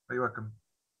 You're welcome.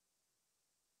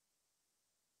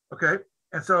 Okay,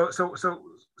 and so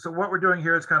what we're doing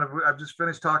here is kind of, I've just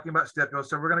finished talking about stipules,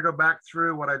 so we're going to go back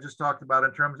through what I just talked about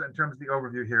in terms of the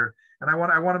overview here, and I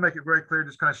want to make it very clear,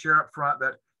 just kind of share up front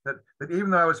that even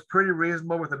though I was pretty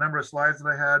reasonable with the number of slides that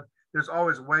I had, there's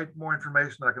always way more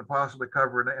information that I can possibly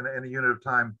cover in a unit of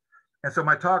time. And so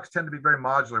my talks tend to be very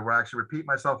modular, where I actually repeat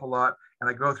myself a lot and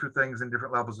I go through things in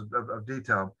different levels of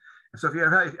detail. And so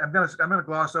I'm going to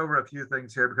gloss over a few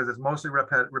things here because it's mostly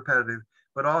repetitive,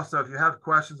 but also if you have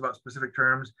questions about specific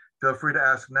terms, feel free to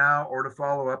ask now or to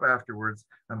follow up afterwards.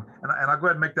 And I'll go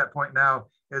ahead and make that point now,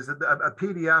 is that a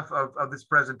PDF of this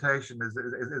presentation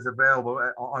is available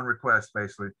on request,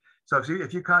 basically. So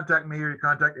if you contact me or you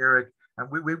contact Eric, And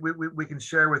we can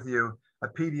share with you a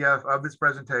PDF of this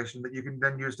presentation that you can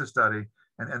then use to study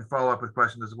and follow up with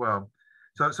questions as well.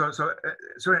 So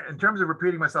in terms of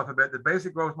repeating myself a bit, the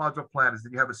basic growth module plant is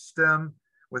that you have a stem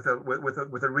with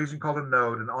a region called a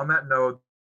node, and on that node,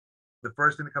 the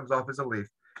first thing that comes off is a leaf,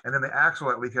 and then the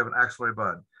axillate leaf, you have an axillary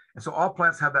bud. And so all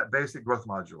plants have that basic growth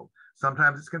module.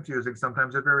 Sometimes it's confusing,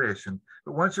 sometimes a variation,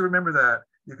 but once you remember that,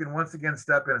 you can once again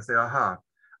step in and say, aha,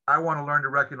 I want to learn to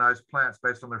recognize plants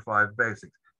based on their 5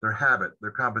 basics: their habit,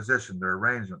 their composition, their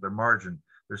arrangement, their margin,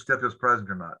 their stipules present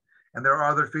or not. And there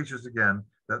are other features again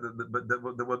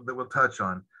that we'll touch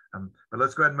on. But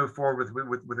let's go ahead and move forward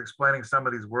with explaining some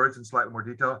of these words in slightly more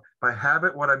detail. By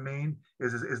habit, what I mean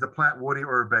is the plant woody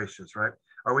or herbaceous, right?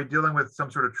 Are we dealing with some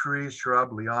sort of tree,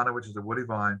 shrub, liana, which is a woody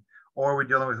vine, or are we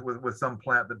dealing with some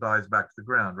plant that dies back to the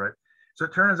ground, right? So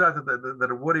it turns out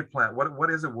that a woody plant, what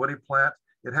is a woody plant?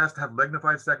 It has to have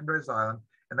lignified secondary xylem,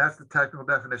 and that's the technical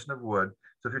definition of wood.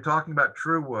 So if you're talking about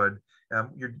true wood,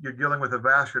 you're dealing with a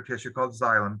vascular tissue called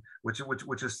xylem,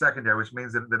 which is secondary, which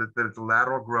means that it's a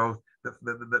lateral growth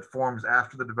that forms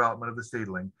after the development of the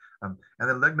seedling. And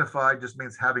then lignified just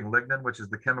means having lignin, which is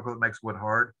the chemical that makes wood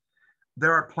hard.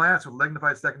 There are plants with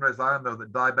lignified secondary xylem, though,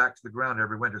 that die back to the ground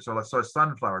every winter. So a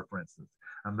sunflower, for instance,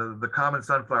 the common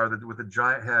sunflower with the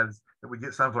giant heads that we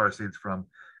get sunflower seeds from,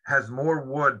 has more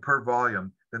wood per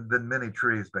volume than many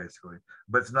trees, basically.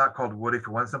 But it's not called woody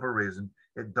for one simple reason: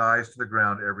 it dies to the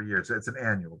ground every year. So it's an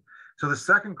annual. So the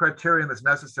second criterion that's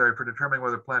necessary for determining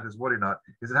whether a plant is woody or not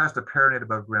is it has to perennate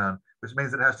above ground, which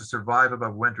means it has to survive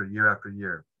above winter year after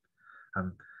year.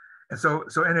 And so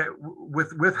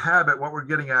with habit, what we're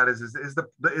getting at is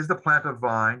the plant a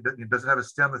vine? Does it have a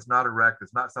stem that's not erect,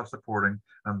 that's not self-supporting?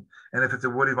 And if it's a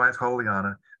woody vine, it's called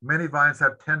liana. Many vines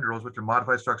have tendrils, which are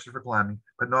modified structures for climbing,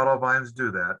 but not all vines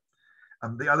do that.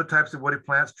 The other types of woody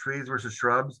plants, trees versus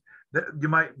shrubs, you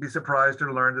might be surprised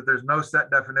to learn that there's no set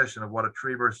definition of what a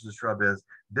tree versus a shrub is.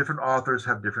 Different authors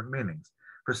have different meanings.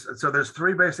 So there's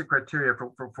 3 basic criteria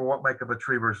for what make up a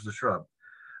tree versus a shrub.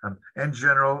 In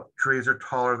general, trees are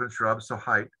taller than shrubs, so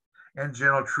height. In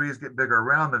general, trees get bigger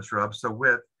around than shrubs, so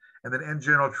width. And then in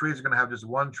general, trees are going to have just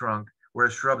one trunk,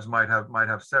 whereas shrubs might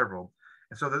have several.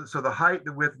 And so the height,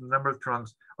 the width, and the number of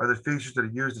trunks are the features that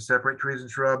are used to separate trees and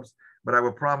shrubs. But I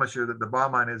will promise you that the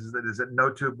bottom line is that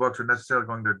no 2 books are necessarily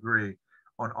going to agree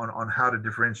on how to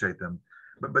differentiate them.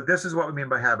 But this is what we mean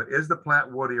by habit. Is the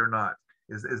plant woody or not?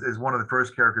 Is one of the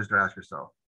first characters to ask yourself.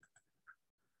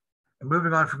 And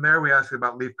moving on from there, we ask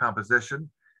about leaf composition.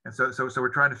 And so we're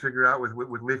trying to figure out with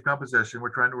leaf composition, we're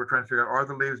trying to figure out, are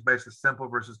the leaves basically simple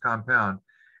versus compound?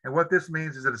 And what this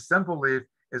means is that a simple leaf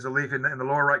is a leaf in the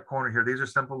lower right corner here. These are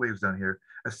simple leaves down here.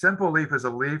 A simple leaf is a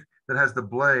leaf that has the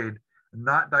blade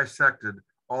not dissected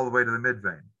all the way to the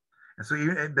midvein. And so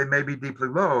they may be deeply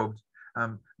lobed,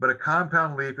 but a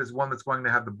compound leaf is one that's going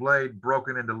to have the blade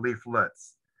broken into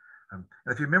leaflets. And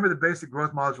if you remember the basic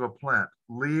growth module of a plant,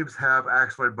 leaves have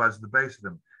axillary buds at the base of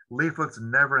them. Leaflets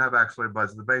never have axillary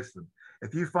buds at the base of them.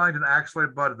 If you find an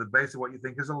axillary bud at the base of what you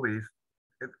think is a leaf,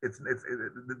 then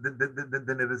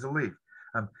it is a leaf.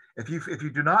 If you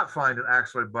do not find an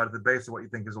axillary bud at the base of what you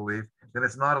think is a leaf, then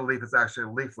it's not a leaf, it's actually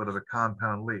a leaflet of a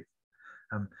compound leaf.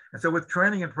 And so with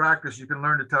training and practice, you can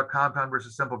learn to tell compound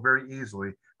versus simple very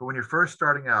easily. But when you're first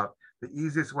starting out, the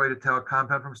easiest way to tell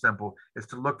compound from simple is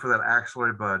to look for that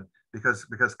axillary bud,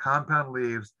 because compound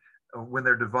leaves, when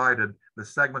they're divided, the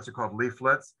segments are called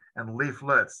leaflets, and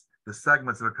leaflets, the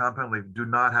segments of a compound leaf, do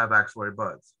not have axillary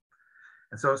buds.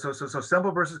 And so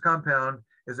simple versus compound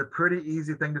is a pretty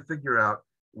easy thing to figure out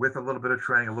with a little bit of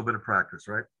training, a little bit of practice,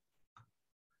 right?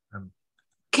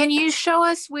 Can you show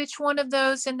us which one of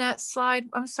those in that slide?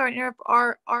 I'm sorry to interrupt,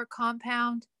 are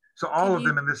compound? So all of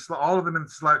them in this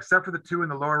slide, except for the 2 in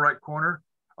the lower right corner,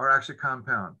 are actually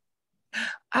compound.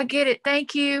 I get it.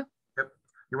 Thank you. Yep,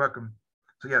 you're welcome.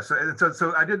 So yeah,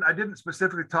 so I didn't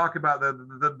specifically talk about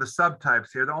the subtypes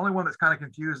here. The only one that's kind of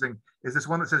confusing is this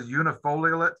one that says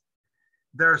unifoliolate.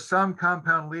 There are some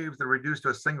compound leaves that are reduced to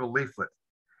a single leaflet.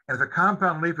 And if a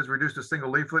compound leaf is reduced to a single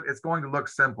leaflet, it's going to look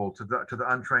simple to the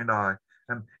untrained eye.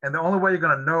 And the only way you're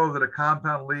going to know that a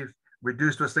compound leaf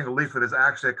reduced to a single leaflet is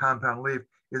actually a compound leaf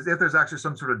is if there's actually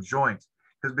some sort of joint.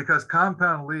 Because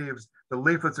compound leaves, the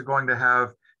leaflets are going to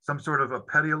have some sort of a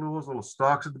petioles, little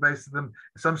stalks at the base of them,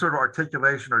 some sort of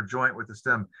articulation or joint with the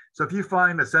stem. So if you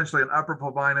find essentially an upper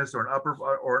pulvinus or an upper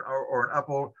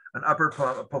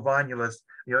pulvinulus,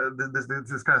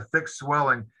 this kind of thick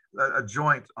swelling, a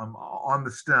joint on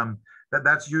the stem,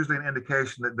 that's usually an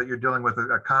indication that you're dealing with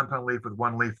a compound leaf with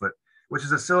one leaflet, which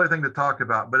is a silly thing to talk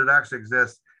about, but it actually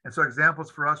exists. And so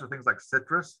examples for us are things like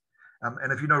citrus.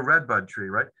 And if you know redbud tree,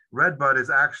 right? Red bud is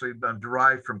actually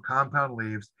derived from compound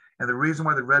leaves. And the reason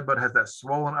why the red bud has that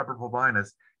swollen upper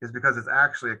pulvinus is because it's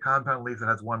actually a compound leaf that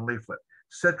has one leaflet.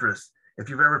 Citrus, if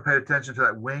you've ever paid attention to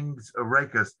that winged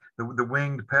rachis, the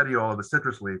winged petiole of the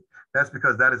citrus leaf, that's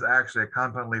because that is actually a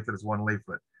compound leaf that is one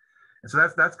leaflet. And so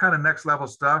that's kind of next level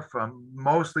stuff.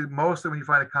 Mostly when you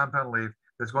find a compound leaf,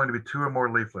 there's going to be 2 or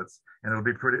more leaflets, and it'll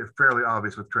be fairly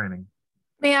obvious with training.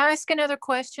 May I ask another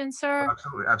question, sir?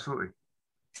 Absolutely, absolutely.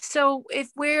 So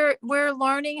if we're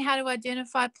learning how to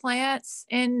identify plants,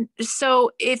 and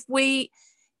so if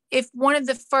one of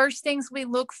the first things we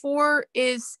look for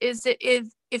is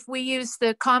if we use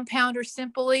the compound or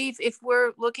simple leaf, if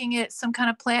we're looking at some kind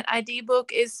of plant ID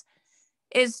book, is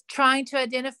trying to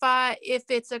identify if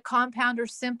it's a compound or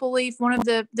simple leaf one of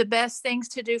the best things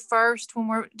to do first when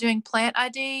we're doing plant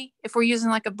ID? If we're using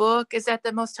like a book, is that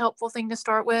the most helpful thing to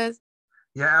start with?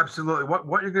 Yeah, absolutely.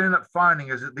 What you're going to end up finding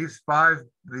is that these five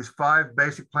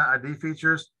basic plant ID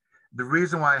features, the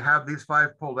reason why I have these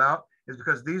 5 pulled out is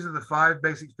because these are the 5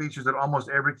 basic features that almost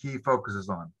every key focuses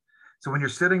on. So when you're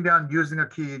sitting down using a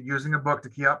key, using a book to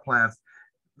key out plants,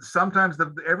 sometimes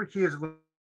every key is a little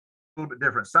bit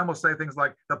different. Some will say things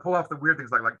like, they'll pull off the weird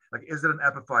things like is it an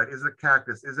epiphyte? Is it a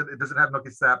cactus? Does it have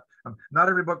milky sap? Not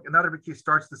every key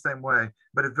starts the same way,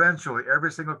 but eventually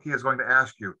every single key is going to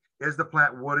ask you, is the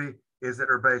plant woody? Is it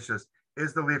herbaceous?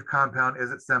 Is the leaf compound?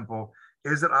 Is it simple?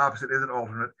 Is it opposite? Is it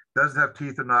alternate? Does it have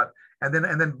teeth or not? And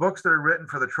then books that are written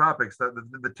for the tropics,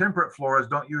 the temperate floras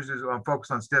don't usually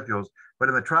focus on stipules, but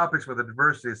in the tropics where the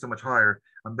diversity is so much higher,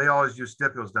 they always use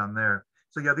stipules down there.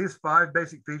 So yeah, these 5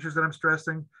 basic features that I'm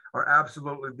stressing are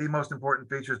absolutely the most important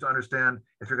features to understand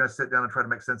if you're going to sit down and try to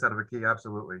make sense out of a key.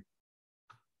 Absolutely.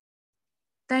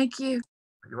 Thank you.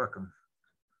 You're welcome.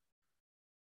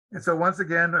 And so once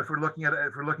again, if we're looking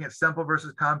at simple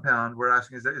versus compound, we're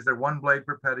asking, is there one blade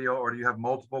per petiole, or do you have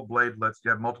multiple bladelets? Do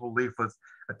you have multiple leaflets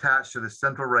attached to the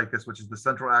central rachis, which is the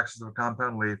central axis of a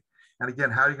compound leaf? And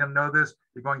again, how are you going to know this?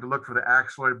 You're going to look for the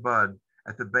axillary bud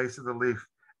at the base of the leaf.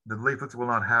 The leaflets will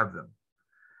not have them.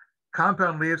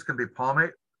 Compound leaves can be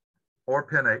palmate or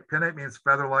pinnate. Pinnate means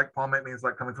feather-like. Palmate means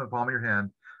like coming from the palm of your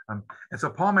hand. And so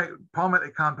palmate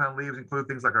compound leaves include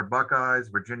things like our buckeyes,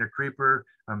 Virginia creeper,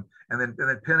 and then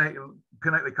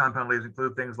pinnately compound leaves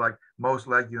include things like most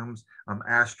legumes,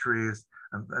 ash trees,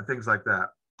 and things like that.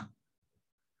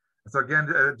 So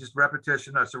again, just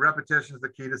repetition. So repetition is the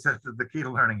key to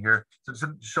learning here. So just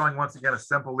showing once again a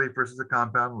simple leaf versus a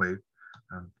compound leaf.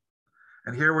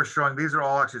 And here we're showing these are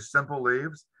all actually simple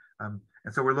leaves. And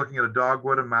so we're looking at a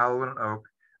dogwood, a mallow, and an oak.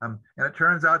 And it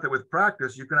turns out that with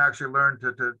practice, you can actually learn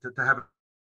to have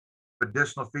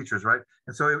additional features, right?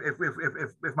 And so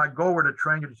if my goal were to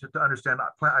train you to understand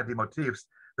plant ID motifs,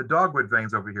 the dogwood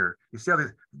veins over here, you see how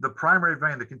the primary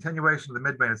vein, the continuation of the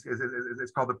midvein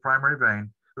is called the primary vein.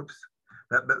 Oops.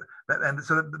 And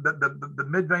so the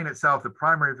midvein itself, the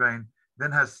primary vein,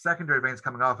 then has secondary veins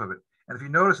coming off of it. And if you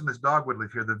notice in this dogwood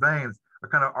leaf here, the veins are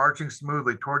kind of arching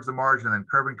smoothly towards the margin and then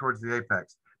curving towards the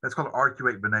apex. That's called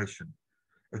arcuate venation.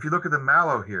 If you look at the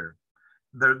mallow here,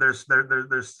 there's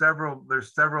several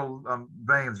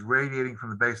veins radiating from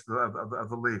the base of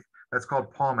the leaf. That's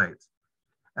called palmates.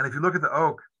 And if you look at the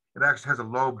oak, it actually has a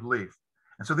lobed leaf.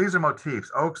 And so these are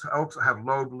motifs. Oaks have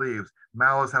lobed leaves.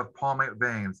 Mallows have palmate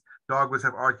veins. Dogwoods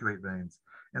have arcuate veins.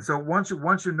 And so once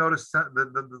you notice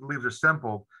the leaves are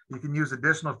simple, you can use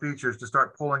additional features to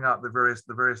start pulling out the various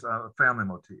family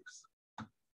motifs.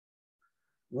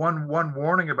 One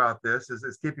warning about this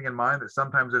is keeping in mind that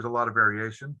sometimes there's a lot of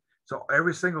variation. So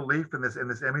every single leaf in this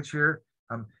image here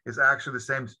is actually the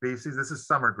same species. This is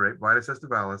summer grape, Vitis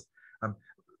estivalis.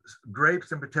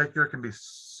 Grapes in particular can be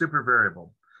super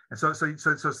variable. And so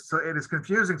it is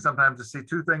confusing sometimes to see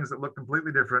 2 things that look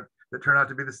completely different that turn out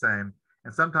to be the same.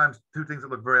 And sometimes 2 things that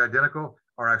look very identical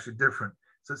are actually different.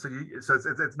 So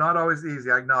it's not always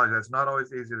easy. I acknowledge that it's not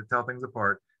always easy to tell things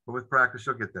apart, but with practice,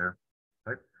 you'll get there.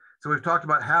 Right? So we've talked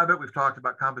about habit, we've talked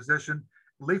about composition.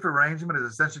 Leaf arrangement is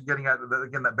essentially getting at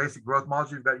again that basic growth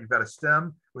module. You've got a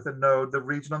stem with a node, the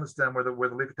region on the stem where the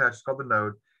leaf attaches is called the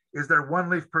node. Is there 1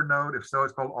 leaf per node? If so,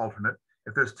 it's called alternate.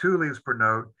 If there's 2 leaves per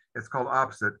node, it's called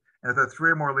opposite. And if there are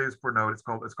 3 or more leaves per node, it's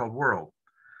called whorl.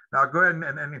 Now go ahead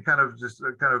and kind of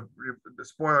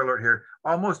spoiler alert here.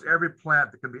 Almost every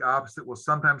plant that can be opposite will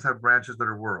sometimes have branches that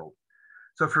are whorled.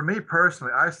 So for me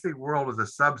personally, I see whorled as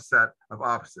a subset of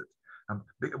opposite.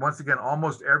 Once again,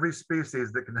 almost every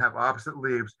species that can have opposite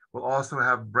leaves will also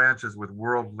have branches with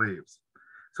whorled leaves.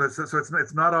 So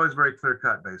it's not always very clear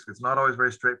cut, basically. It's not always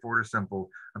very straightforward or simple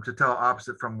to tell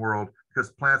opposite from whorled,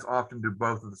 because plants often do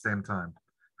both at the same time.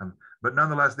 But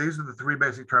nonetheless, these are the 3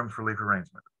 basic terms for leaf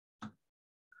arrangement.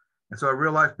 And so a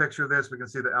real life picture of this, we can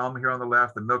see the elm here on the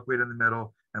left, the milkweed in the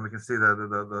middle, and we can see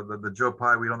the Joe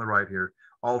Pye weed on the right here,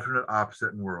 alternate,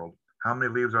 opposite, and world. How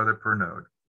many leaves are there per node?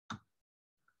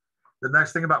 The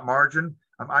next thing about margin,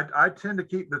 I tend to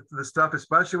keep the stuff,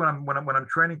 especially when I'm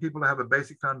training people to have a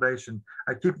basic foundation,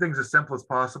 I keep things as simple as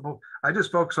possible. I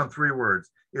just focus on 3 words.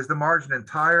 Is the margin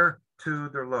entire,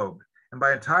 toothed, or lobed? And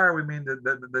by entire, we mean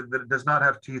that it does not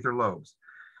have teeth or lobes.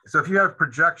 So if you have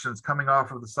projections coming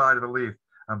off of the side of the leaf,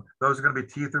 those are going to be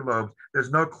teeth or lobes. There's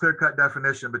no clear-cut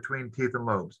definition between teeth and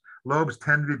lobes. Lobes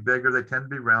tend to be bigger, they tend to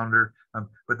be rounder,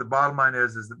 but the bottom line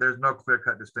is that there's no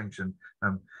clear-cut distinction.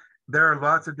 There are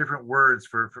lots of different words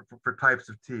for types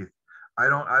of teeth. I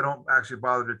don't actually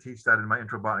bother to teach that in my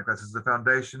intro botany classes. The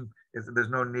foundation is there's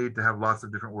no need to have lots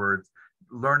of different words.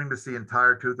 Learning to see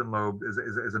entire tooth and lobe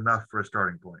is enough for a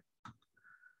starting point.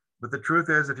 But the truth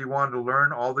is, if you wanted to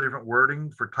learn all the different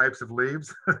wording for types of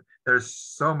leaves, there's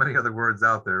so many other words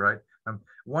out there, right?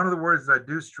 One of the words that I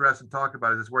do stress and talk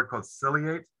about is this word called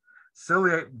ciliate.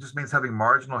 Ciliate just means having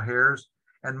marginal hairs.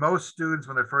 And most students,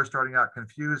 when they're first starting out,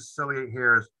 confuse ciliate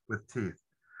hairs with teeth.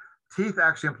 Teeth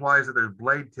actually implies that there's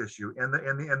blade tissue in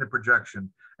the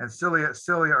projection, and cilia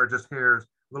are just hairs,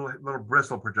 little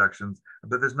bristle projections.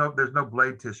 But there's no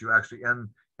blade tissue actually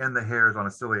in the hairs on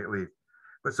a ciliate leaf.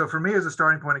 But so for me, as a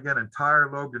starting point, again,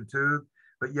 entire, lobed, and toothed.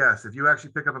 But yes, if you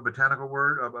actually pick up a botanical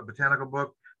word, a botanical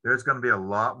book, there's going to be a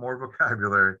lot more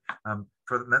vocabulary.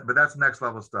 But that's next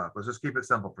level stuff. Let's just keep it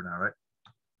simple for now, right?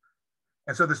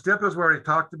 And so the stipules we already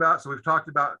talked about. So we've talked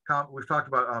about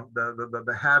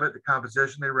the habit, the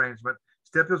composition, the arrangement.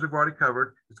 Stipules we've already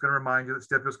covered. It's going to remind you that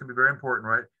stipules can be very important,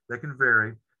 right? They can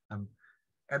vary. And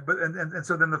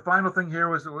so then the final thing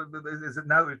here is that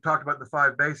now that we've talked about the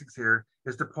 5 basics here,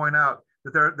 is to point out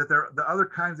that there are the other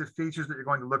kinds of features that you're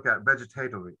going to look at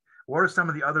vegetatively. What are some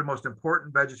of the other most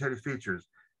important vegetative features?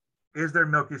 Is there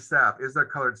milky sap? Is there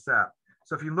colored sap?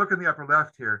 So if you look in the upper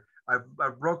left here,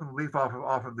 I've broken the leaf off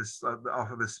of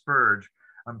this spurge,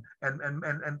 and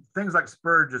things like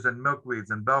spurges and milkweeds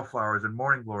and bellflowers and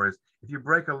morning glories. If you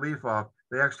break a leaf off,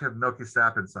 they actually have milky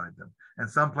sap inside them, and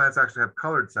some plants actually have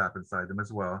colored sap inside them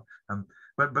as well.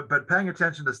 But paying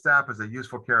attention to sap is a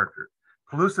useful character.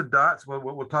 Pellucid dots,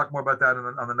 we'll talk more about that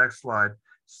on the next slide.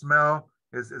 Smell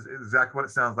is exactly what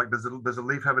it sounds like. Does a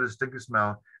leaf have a distinctive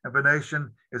smell? And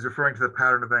venation is referring to the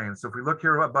pattern of veins. So if we look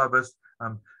here above us,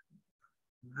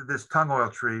 this tongue oil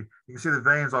tree, you can see the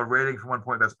veins all radiating from one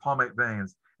point. That's palmate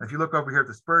veins. And if you look over here at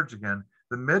the spurge again,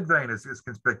 the mid vein is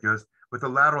conspicuous, but the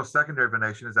lateral secondary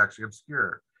venation is actually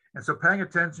obscure. And so paying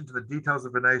attention to the details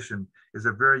of venation is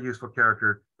a very useful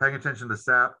character. Paying attention to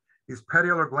sap. These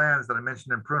petiolar glands that I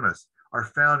mentioned in Prunus are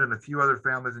found in a few other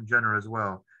families and genera as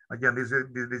well. Again,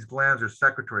 these glands are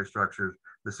secretory structures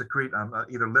that secrete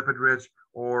either lipid-rich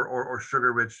or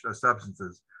sugar-rich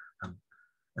substances.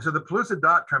 And so the pellucid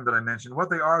dot term that I mentioned, what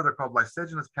they are, they're called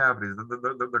lysigenous cavities.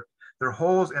 They're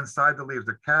holes inside the leaves.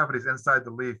 They're cavities inside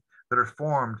the leaf that are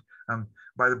formed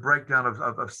by the breakdown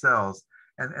of cells.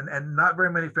 And not very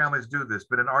many families do this,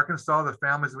 but in Arkansas, the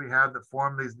families we have that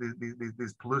form these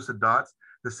pellucid dots,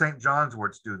 the St. John's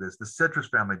worts do this, the citrus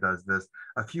family does this,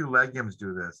 a few legumes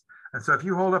do this. And so if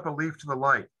you hold up a leaf to the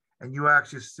light and you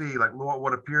actually see like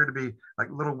what appear to be like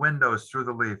little windows through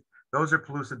the leaf, those are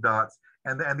pellucid dots.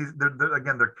 And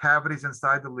they're cavities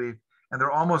inside the leaf, and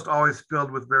they're almost always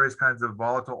filled with various kinds of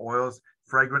volatile oils,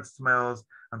 fragrant smells,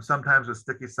 sometimes with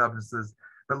sticky substances.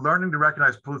 But learning to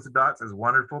recognize pellucid dots is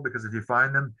wonderful, because if you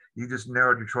find them, you just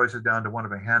narrowed your choices down to one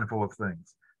of a handful of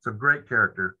things. So great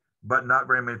character, but not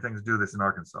very many things do this in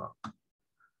Arkansas.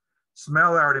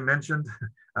 Smell, I already mentioned.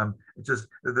 It's just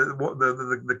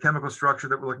the chemical structure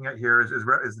that we're looking at here is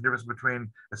the difference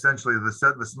between essentially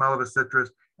the smell of a citrus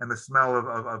and the smell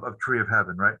of tree of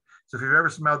heaven, right? So if you've ever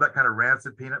smelled that kind of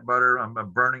rancid peanut butter, a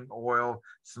burning oil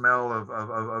smell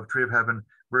of tree of heaven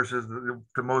versus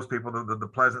to most people the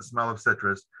pleasant smell of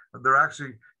citrus, they're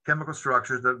actually chemical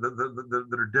structures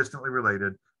that are distantly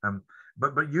related.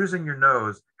 But using your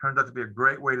nose turns out to be a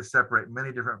great way to separate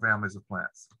many different families of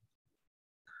plants.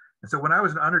 And so when I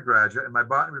was an undergraduate and my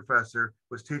botany professor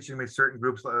was teaching me certain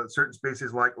groups, certain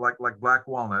species like black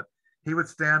walnut, he would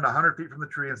stand 100 feet from the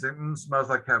tree and say, smells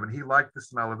like heaven. He liked the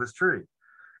smell of his tree.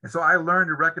 And so I learned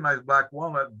to recognize black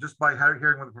walnut just by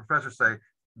hearing what the professor say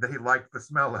that he liked the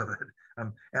smell of it.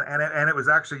 And it was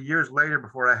actually years later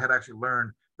before I had actually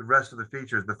learned the rest of the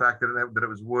features, the fact that it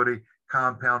was woody,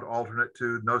 compound, alternate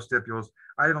tooth, no stipules.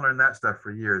 I didn't learn that stuff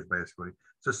for years, basically.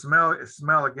 So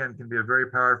smell again can be a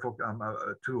very powerful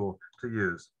tool to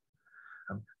use.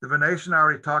 The venation I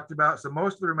already talked about. So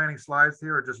most of the remaining slides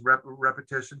here are just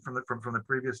repetition from the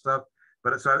previous stuff.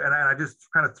 But I just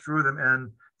kind of threw them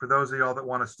in for those of y'all that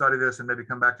want to study this and maybe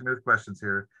come back to me with questions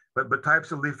here. But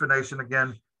types of leaf venation,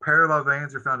 again, parallel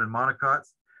veins are found in monocots.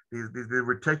 These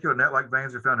reticular net-like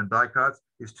veins are found in dicots.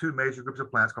 These two major groups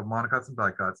of plants called monocots and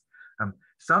dicots.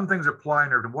 Some things are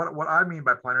ply-nerved, and what I mean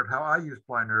by ply-nerve, how I use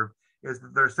ply-nerve, is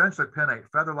that they're essentially pinnate,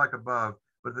 feather-like above,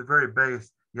 but at the very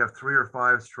base, you have 3 or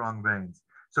 5 strong veins.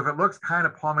 So if it looks kind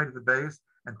of palmate at the base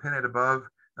and pinnate above,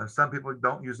 some people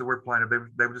don't use the word ply-nerve.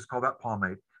 They would just call that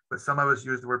palmate, but some of us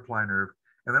use the word ply-nerve.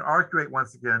 And then arcuate,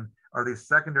 once again, are these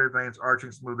secondary veins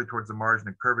arching smoothly towards the margin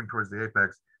and curving towards the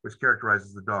apex, which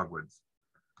characterizes the dogwoods.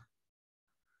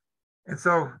 And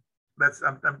so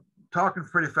I'm talking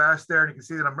pretty fast there, and you can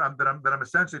see that I'm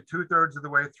essentially 2/3 of the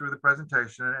way through the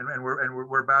presentation, and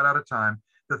we're about out of time.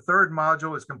 The third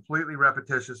module is completely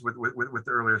repetitious with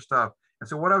the earlier stuff. And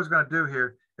so what I was going to do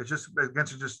here is just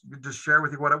share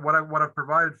with you what I've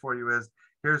provided for you is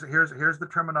here's the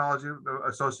terminology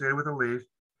associated with a leaf.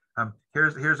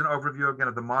 Here's an overview again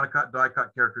of the monocot,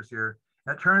 dicot characters here.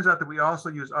 And it turns out that we also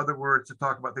use other words to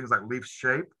talk about things like leaf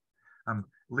shape,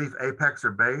 leaf apex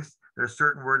or base. There are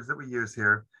certain words that we use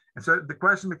here. And so the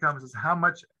question becomes is how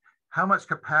much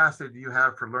capacity do you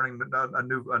have for learning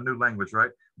a new language,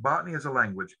 right? Botany is a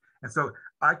language. And so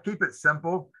I keep it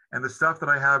simple, and the stuff that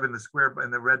I have in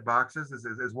the red boxes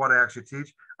is what I actually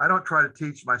teach. I don't try to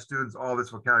teach my students all this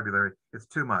vocabulary. It's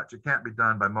too much. It can't be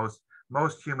done by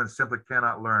most humans simply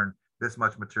cannot learn this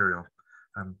much material.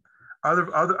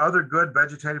 Other good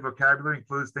vegetative vocabulary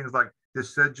includes things like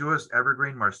deciduous,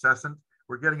 evergreen, marcescent.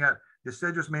 We're getting at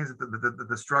deciduous means that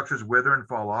the structures wither and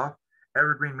fall off.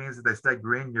 Evergreen means that they stay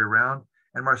green year round.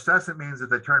 And marcescent means that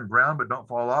they turn brown but don't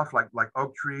fall off, like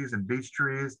oak trees and beech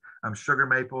trees, sugar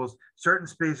maples, certain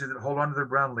species that hold on to their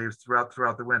brown leaves throughout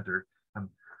the winter.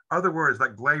 Other words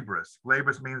like glabrous.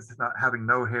 Glabrous means not having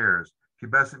no hairs.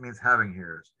 Pubescent means having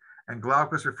hairs. And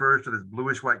glaucous refers to this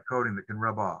bluish white coating that can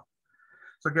rub off.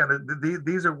 So again,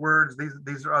 these are words,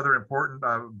 these are other important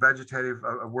vegetative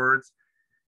words.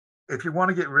 If you want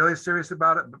to get really serious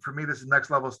about it, but for me, this is next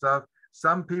level stuff.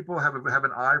 Some people have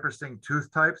an eye for seeing tooth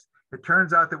types. It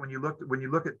turns out that when you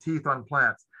look at teeth on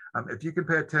plants, if you can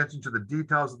pay attention to the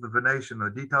details of the venation, the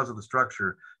details of the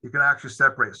structure, you can actually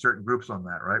separate certain groups on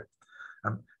that, right?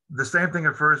 The same thing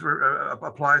applies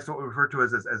to what we refer to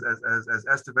as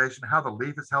estivation, how the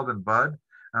leaf is held in bud.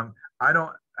 I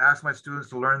don't ask my students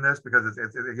to learn this because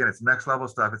it's next level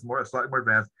stuff. It's slightly more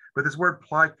advanced. But this word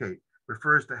plicate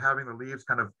refers to having the leaves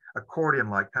kind of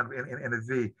accordion-like, kind of in a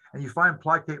V. And you find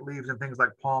plicate leaves in things like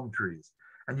palm trees.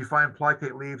 And you find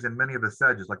plicate leaves in many of the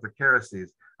sedges, like the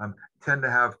carices, tend to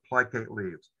have plicate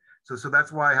leaves. So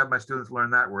that's why I have my students learn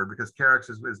that word, because Carex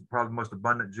is probably the most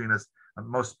abundant genus,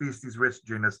 most species-rich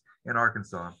genus in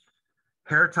Arkansas.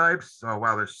 Hair types, oh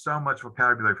wow, there's so much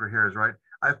vocabulary for hairs, right?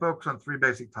 I focus on 3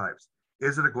 basic types.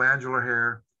 Is it a glandular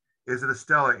hair? Is it a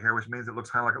stellate hair, which means it looks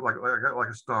kind of like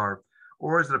a star?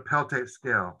 Or is it a peltate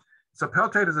scale? So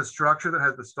peltate is a structure that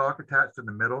has the stalk attached in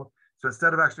the middle. So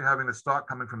instead of actually having the stalk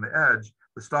coming from the edge,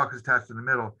 the stalk is attached in the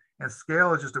middle. And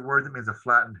scale is just a word that means a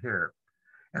flattened hair.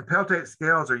 And peltate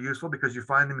scales are useful because you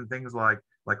find them in things like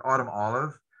autumn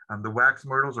olive. The wax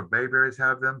myrtles or bayberries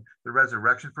have them. The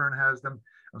resurrection fern has them.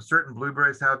 Certain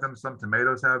blueberries have them. Some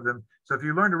tomatoes have them. So if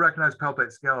you learn to recognize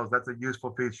peltate scales, that's a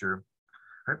useful feature.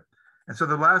 Right? And so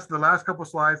the last couple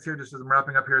slides here, just as I'm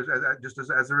wrapping up here, just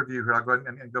as a review here, I'll go ahead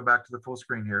and go back to the full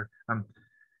screen here.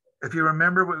 If you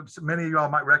remember, many of you all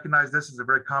might recognize this as a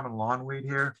very common lawn weed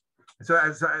here. So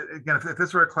again, if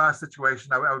this were a class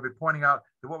situation, I would be pointing out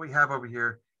that what we have over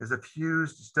here is a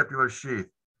fused stipular sheath.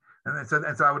 And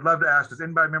so I would love to ask, does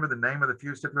anybody remember the name of the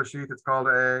fused stipular sheath? It's called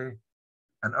an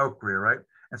ochrea, right?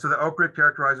 And so the ochrea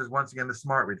characterizes, once again, the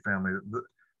smartweed family.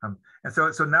 And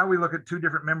so now we look at 2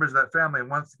 different members of that family. And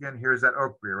once again, here's that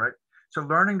ochrea, right? So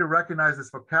learning to recognize this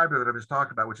vocabulary that I've just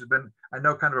talked about, which has been, I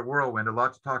know, kind of a whirlwind, a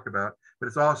lot to talk about, but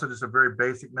it's also just a very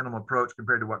basic minimal approach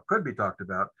compared to what could be talked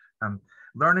about.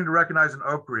 Learning to recognize an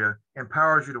ochrea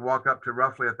empowers you to walk up to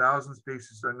roughly 1,000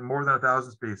 species, and more than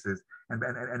 1,000 species,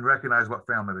 and recognize what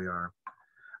family they are.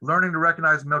 Learning to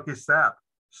recognize milky sap,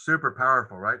 super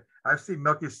powerful, right? I've seen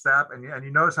milky sap, and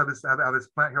you notice how this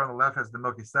plant here on the left has the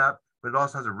milky sap, but it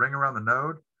also has a ring around the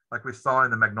node, like we saw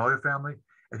in the magnolia family.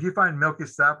 If you find milky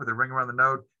sap with a ring around the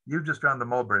node, you've just found the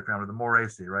mulberry family, the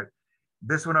Moraceae, right?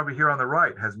 This one over here on the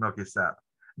right has milky sap.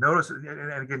 Notice,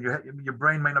 and again, your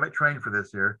brain may not be trained for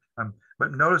this here,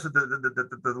 but notice that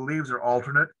the leaves are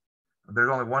alternate. There's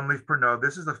only 1 leaf per node.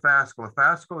 This is a fascicle. A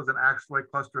fascicle is an axillary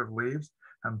cluster of leaves.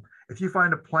 If you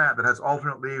find a plant that has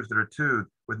alternate leaves that are toothed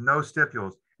with no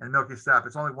stipules and milky sap,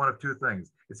 it's only one of 2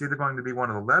 things. It's either going to be one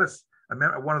of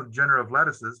the genera of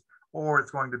lettuces, or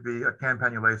it's going to be a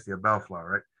Campanulaceae, a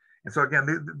bellflower, right? And so again,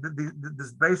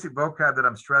 this basic vocab that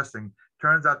I'm stressing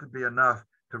turns out to be enough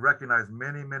to recognize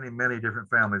many, many, many different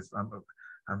families.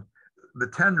 The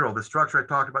tendril, the structure I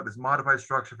talked about, this modified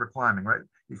structure for climbing, right?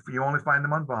 You only find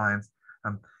them on vines.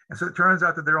 And so it turns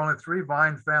out that there are only 3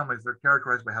 vine families that are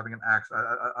characterized by having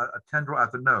a tendril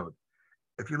at the node.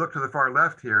 If you look to the far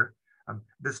left here,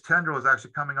 this tendril is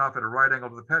actually coming off at a right angle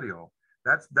to the petiole.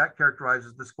 That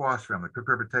characterizes the squash family,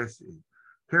 Cucurbitaceae.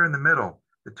 Here in the middle,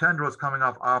 the tendril is coming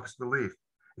off opposite the leaf.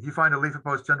 If you find a leaf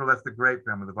opposed tendril, that's the grape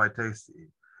family, the Vitaceae.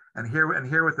 And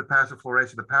here with the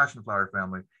passifloraceae, the passion flower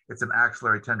family, it's an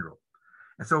axillary tendril.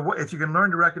 And so if you can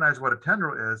learn to recognize what a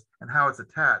tendril is and how it's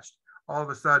attached, all of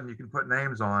a sudden you can put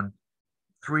names on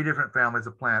 3 different families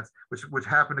of plants, which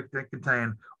happen to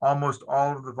contain almost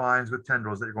all of the vines with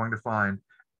tendrils that you're going to find,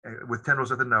 with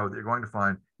tendrils at the node that you're going to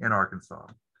find in Arkansas.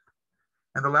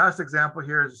 And the last example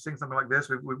here is seeing something like this.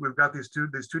 We've got these two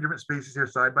different species here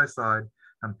side by side.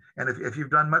 And if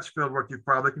you've done much field work, you've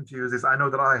probably confused these. I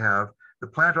know that I have. The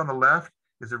plant on the left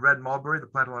is a red mulberry. The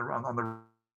plant on the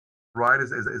right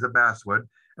is a basswood.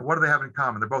 And what do they have in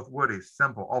common? They're both woody,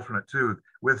 simple, alternate tooth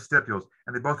with stipules,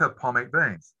 and they both have palmate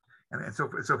veins. And so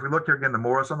if we look here again, the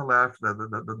Morris on the left,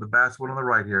 the basswood on the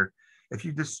right here, if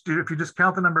you just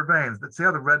count the number of veins, let's see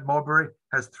how the red mulberry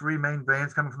has 3 main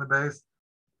veins coming from the base,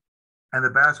 and the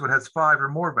basswood has 5 or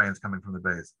more veins coming from the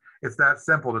base. It's that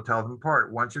simple to tell them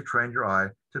apart once you've trained your eye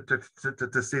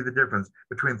to see the difference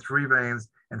between 3 veins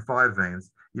and 5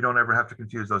 veins. You don't ever have to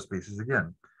confuse those species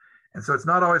again. And so it's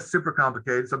not always super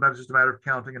complicated. Sometimes it's just a matter of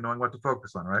counting and knowing what to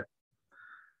focus on, right?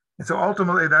 And so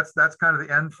ultimately, that's kind of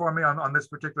the end for me on this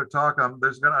particular talk.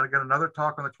 There's going to again another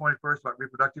talk on the 21st about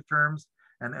reproductive terms,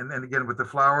 and again with the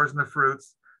flowers and the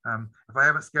fruits. If I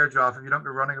haven't scared you off, if you don't go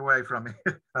running away from me,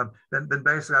 then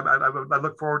basically I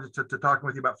look forward to talking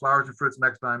with you about flowers and fruits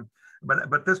next time.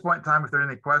 But at this point in time, if there are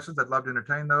any questions, I'd love to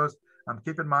entertain those.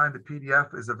 Keep in mind the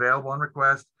PDF is available on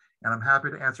request, and I'm happy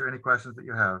to answer any questions that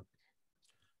you have.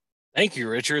 Thank you,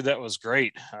 Richard. That was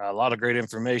great. A lot of great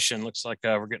information. Looks like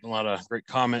we're getting a lot of great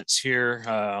comments here.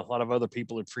 A lot of other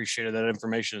people appreciated that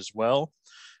information as well.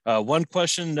 One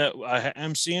question that I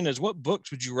am seeing is, what books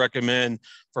would you recommend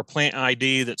for plant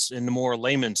ID that's in the more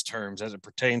layman's terms as it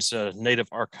pertains to native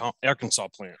Arkansas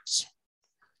plants?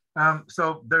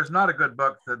 So there's not a good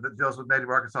book that deals with native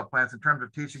Arkansas plants in terms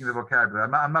of teaching the vocabulary.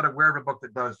 I'm not aware of a book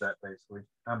that does that, basically.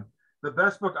 The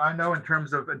best book I know in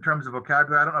terms of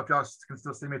vocabulary, I don't know if y'all can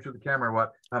still see me through the camera or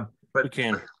what, but we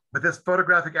can. But this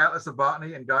Photographic Atlas of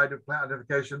Botany and Guide to Plant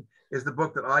Identification is the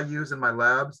book that I use in my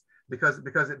labs because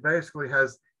it basically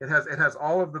has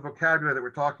all of the vocabulary that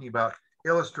we're talking about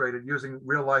illustrated using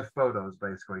real life photos,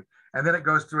 basically. And then it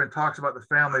goes through and talks about the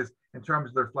families in terms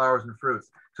of their flowers and fruits.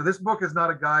 So this book is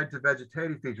not a guide to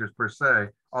vegetative features per se,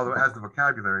 although it has the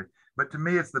vocabulary. But to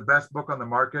me, it's the best book on the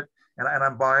market. And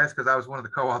I'm biased because I was one of the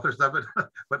co-authors of it,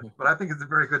 but I think it's a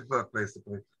very good book,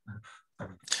 basically.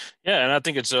 Yeah, and I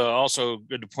think it's also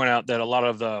good to point out that a lot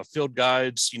of the field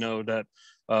guides, that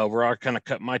where I kind of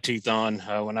cut my teeth on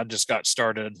when I just got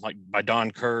started, like by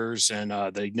Don Kurz and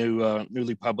the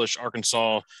newly published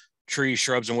Arkansas Trees,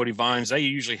 Shrubs, and Woody Vines, they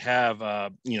usually have,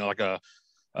 like a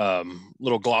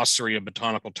little glossary of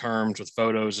botanical terms with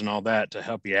photos and all that to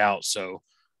help you out. So,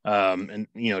 and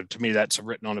to me, that's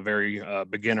written on a very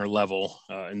beginner level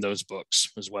in those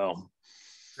books as well.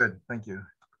 Good, thank you.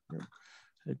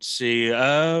 Let's see.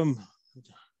 A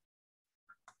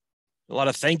lot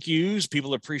of thank yous.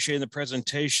 People appreciating the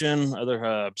presentation.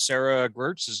 Sarah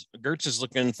Gertz is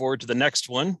looking forward to the next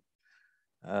one.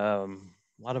 A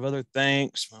lot of other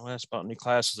thanks. My last botany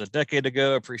class was a decade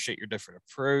ago. Appreciate your different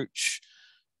approach.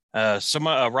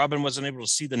 Robin wasn't able to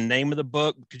see the name of the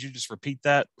book. Could you just repeat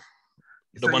that?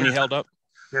 The one you held up?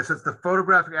 Yes, it's the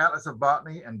Photographic Atlas of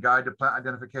Botany and Guide to Plant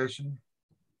Identification.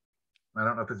 I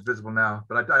don't know if it's visible now,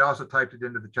 but I also typed it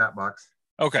into the chat box.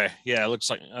 Okay, yeah, it looks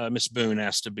like Miss Boone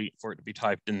asked for it to be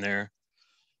typed in there.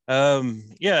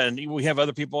 Yeah, and we have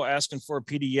other people asking for a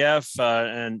PDF,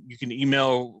 and you can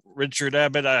email Richard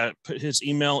Abbott. I put his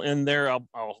email in there. I'll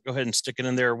go ahead and stick it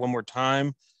in there one more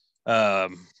time. Well,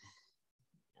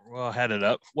 I had it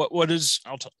up. What is?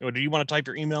 Do you want to type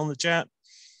your email in the chat?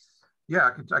 Yeah,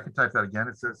 I can type that again.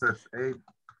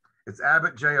 It's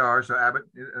Abbott Jr. So Abbott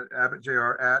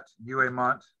Jr. at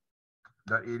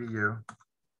uamont.edu.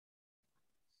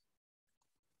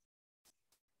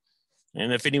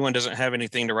 And if anyone doesn't have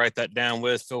anything to write that down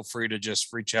with, feel free to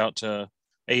just reach out to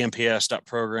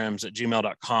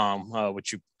amps.programs@gmail.com,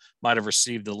 which you might have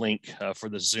received the link for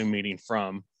the Zoom meeting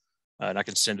from, and I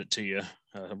can send it to you.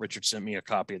 Richard sent me a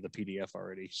copy of the PDF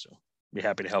already, so be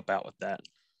happy to help out with that.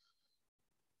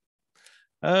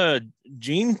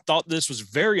 Gene thought this was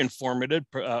very informative,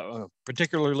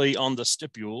 particularly on the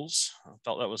stipules. I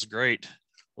thought that was great.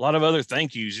 A lot of other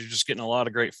thank yous. You're just getting a lot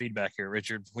of great feedback here,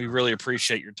 Richard. We really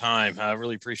appreciate your time. I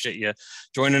really appreciate you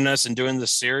joining us and doing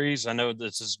this series. I know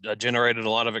this has generated a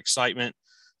lot of excitement.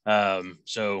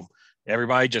 So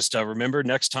everybody just remember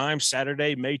next time,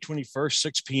 Saturday, May 21st,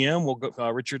 6 p.m. We'll go,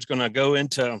 Richard's going to go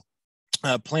into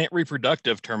plant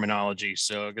reproductive terminology.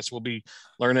 So I guess we'll be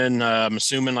learning, I'm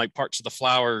assuming, like parts of the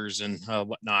flowers and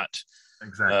whatnot.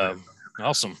 Exactly.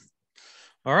 Awesome.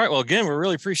 All right. Well, again, we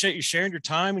really appreciate you sharing your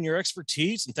time and your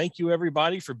expertise. And thank you,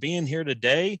 everybody, for being here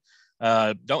today.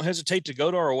 Don't hesitate to go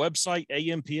to our website,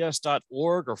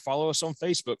 amps.org, or follow us on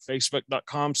Facebook,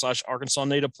 facebook.com/Arkansas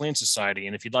Native Plant Society.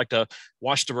 And if you'd like to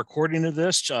watch the recording of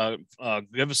this,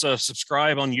 give us a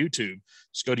subscribe on YouTube.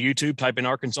 Just go to YouTube, type in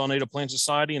Arkansas Native Plant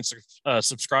Society, and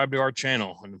subscribe to our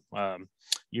channel. And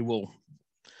you will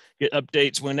get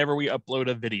updates whenever we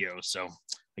upload a video. So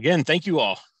again, thank you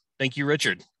all. Thank you,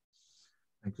 Richard.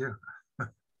 Thank you.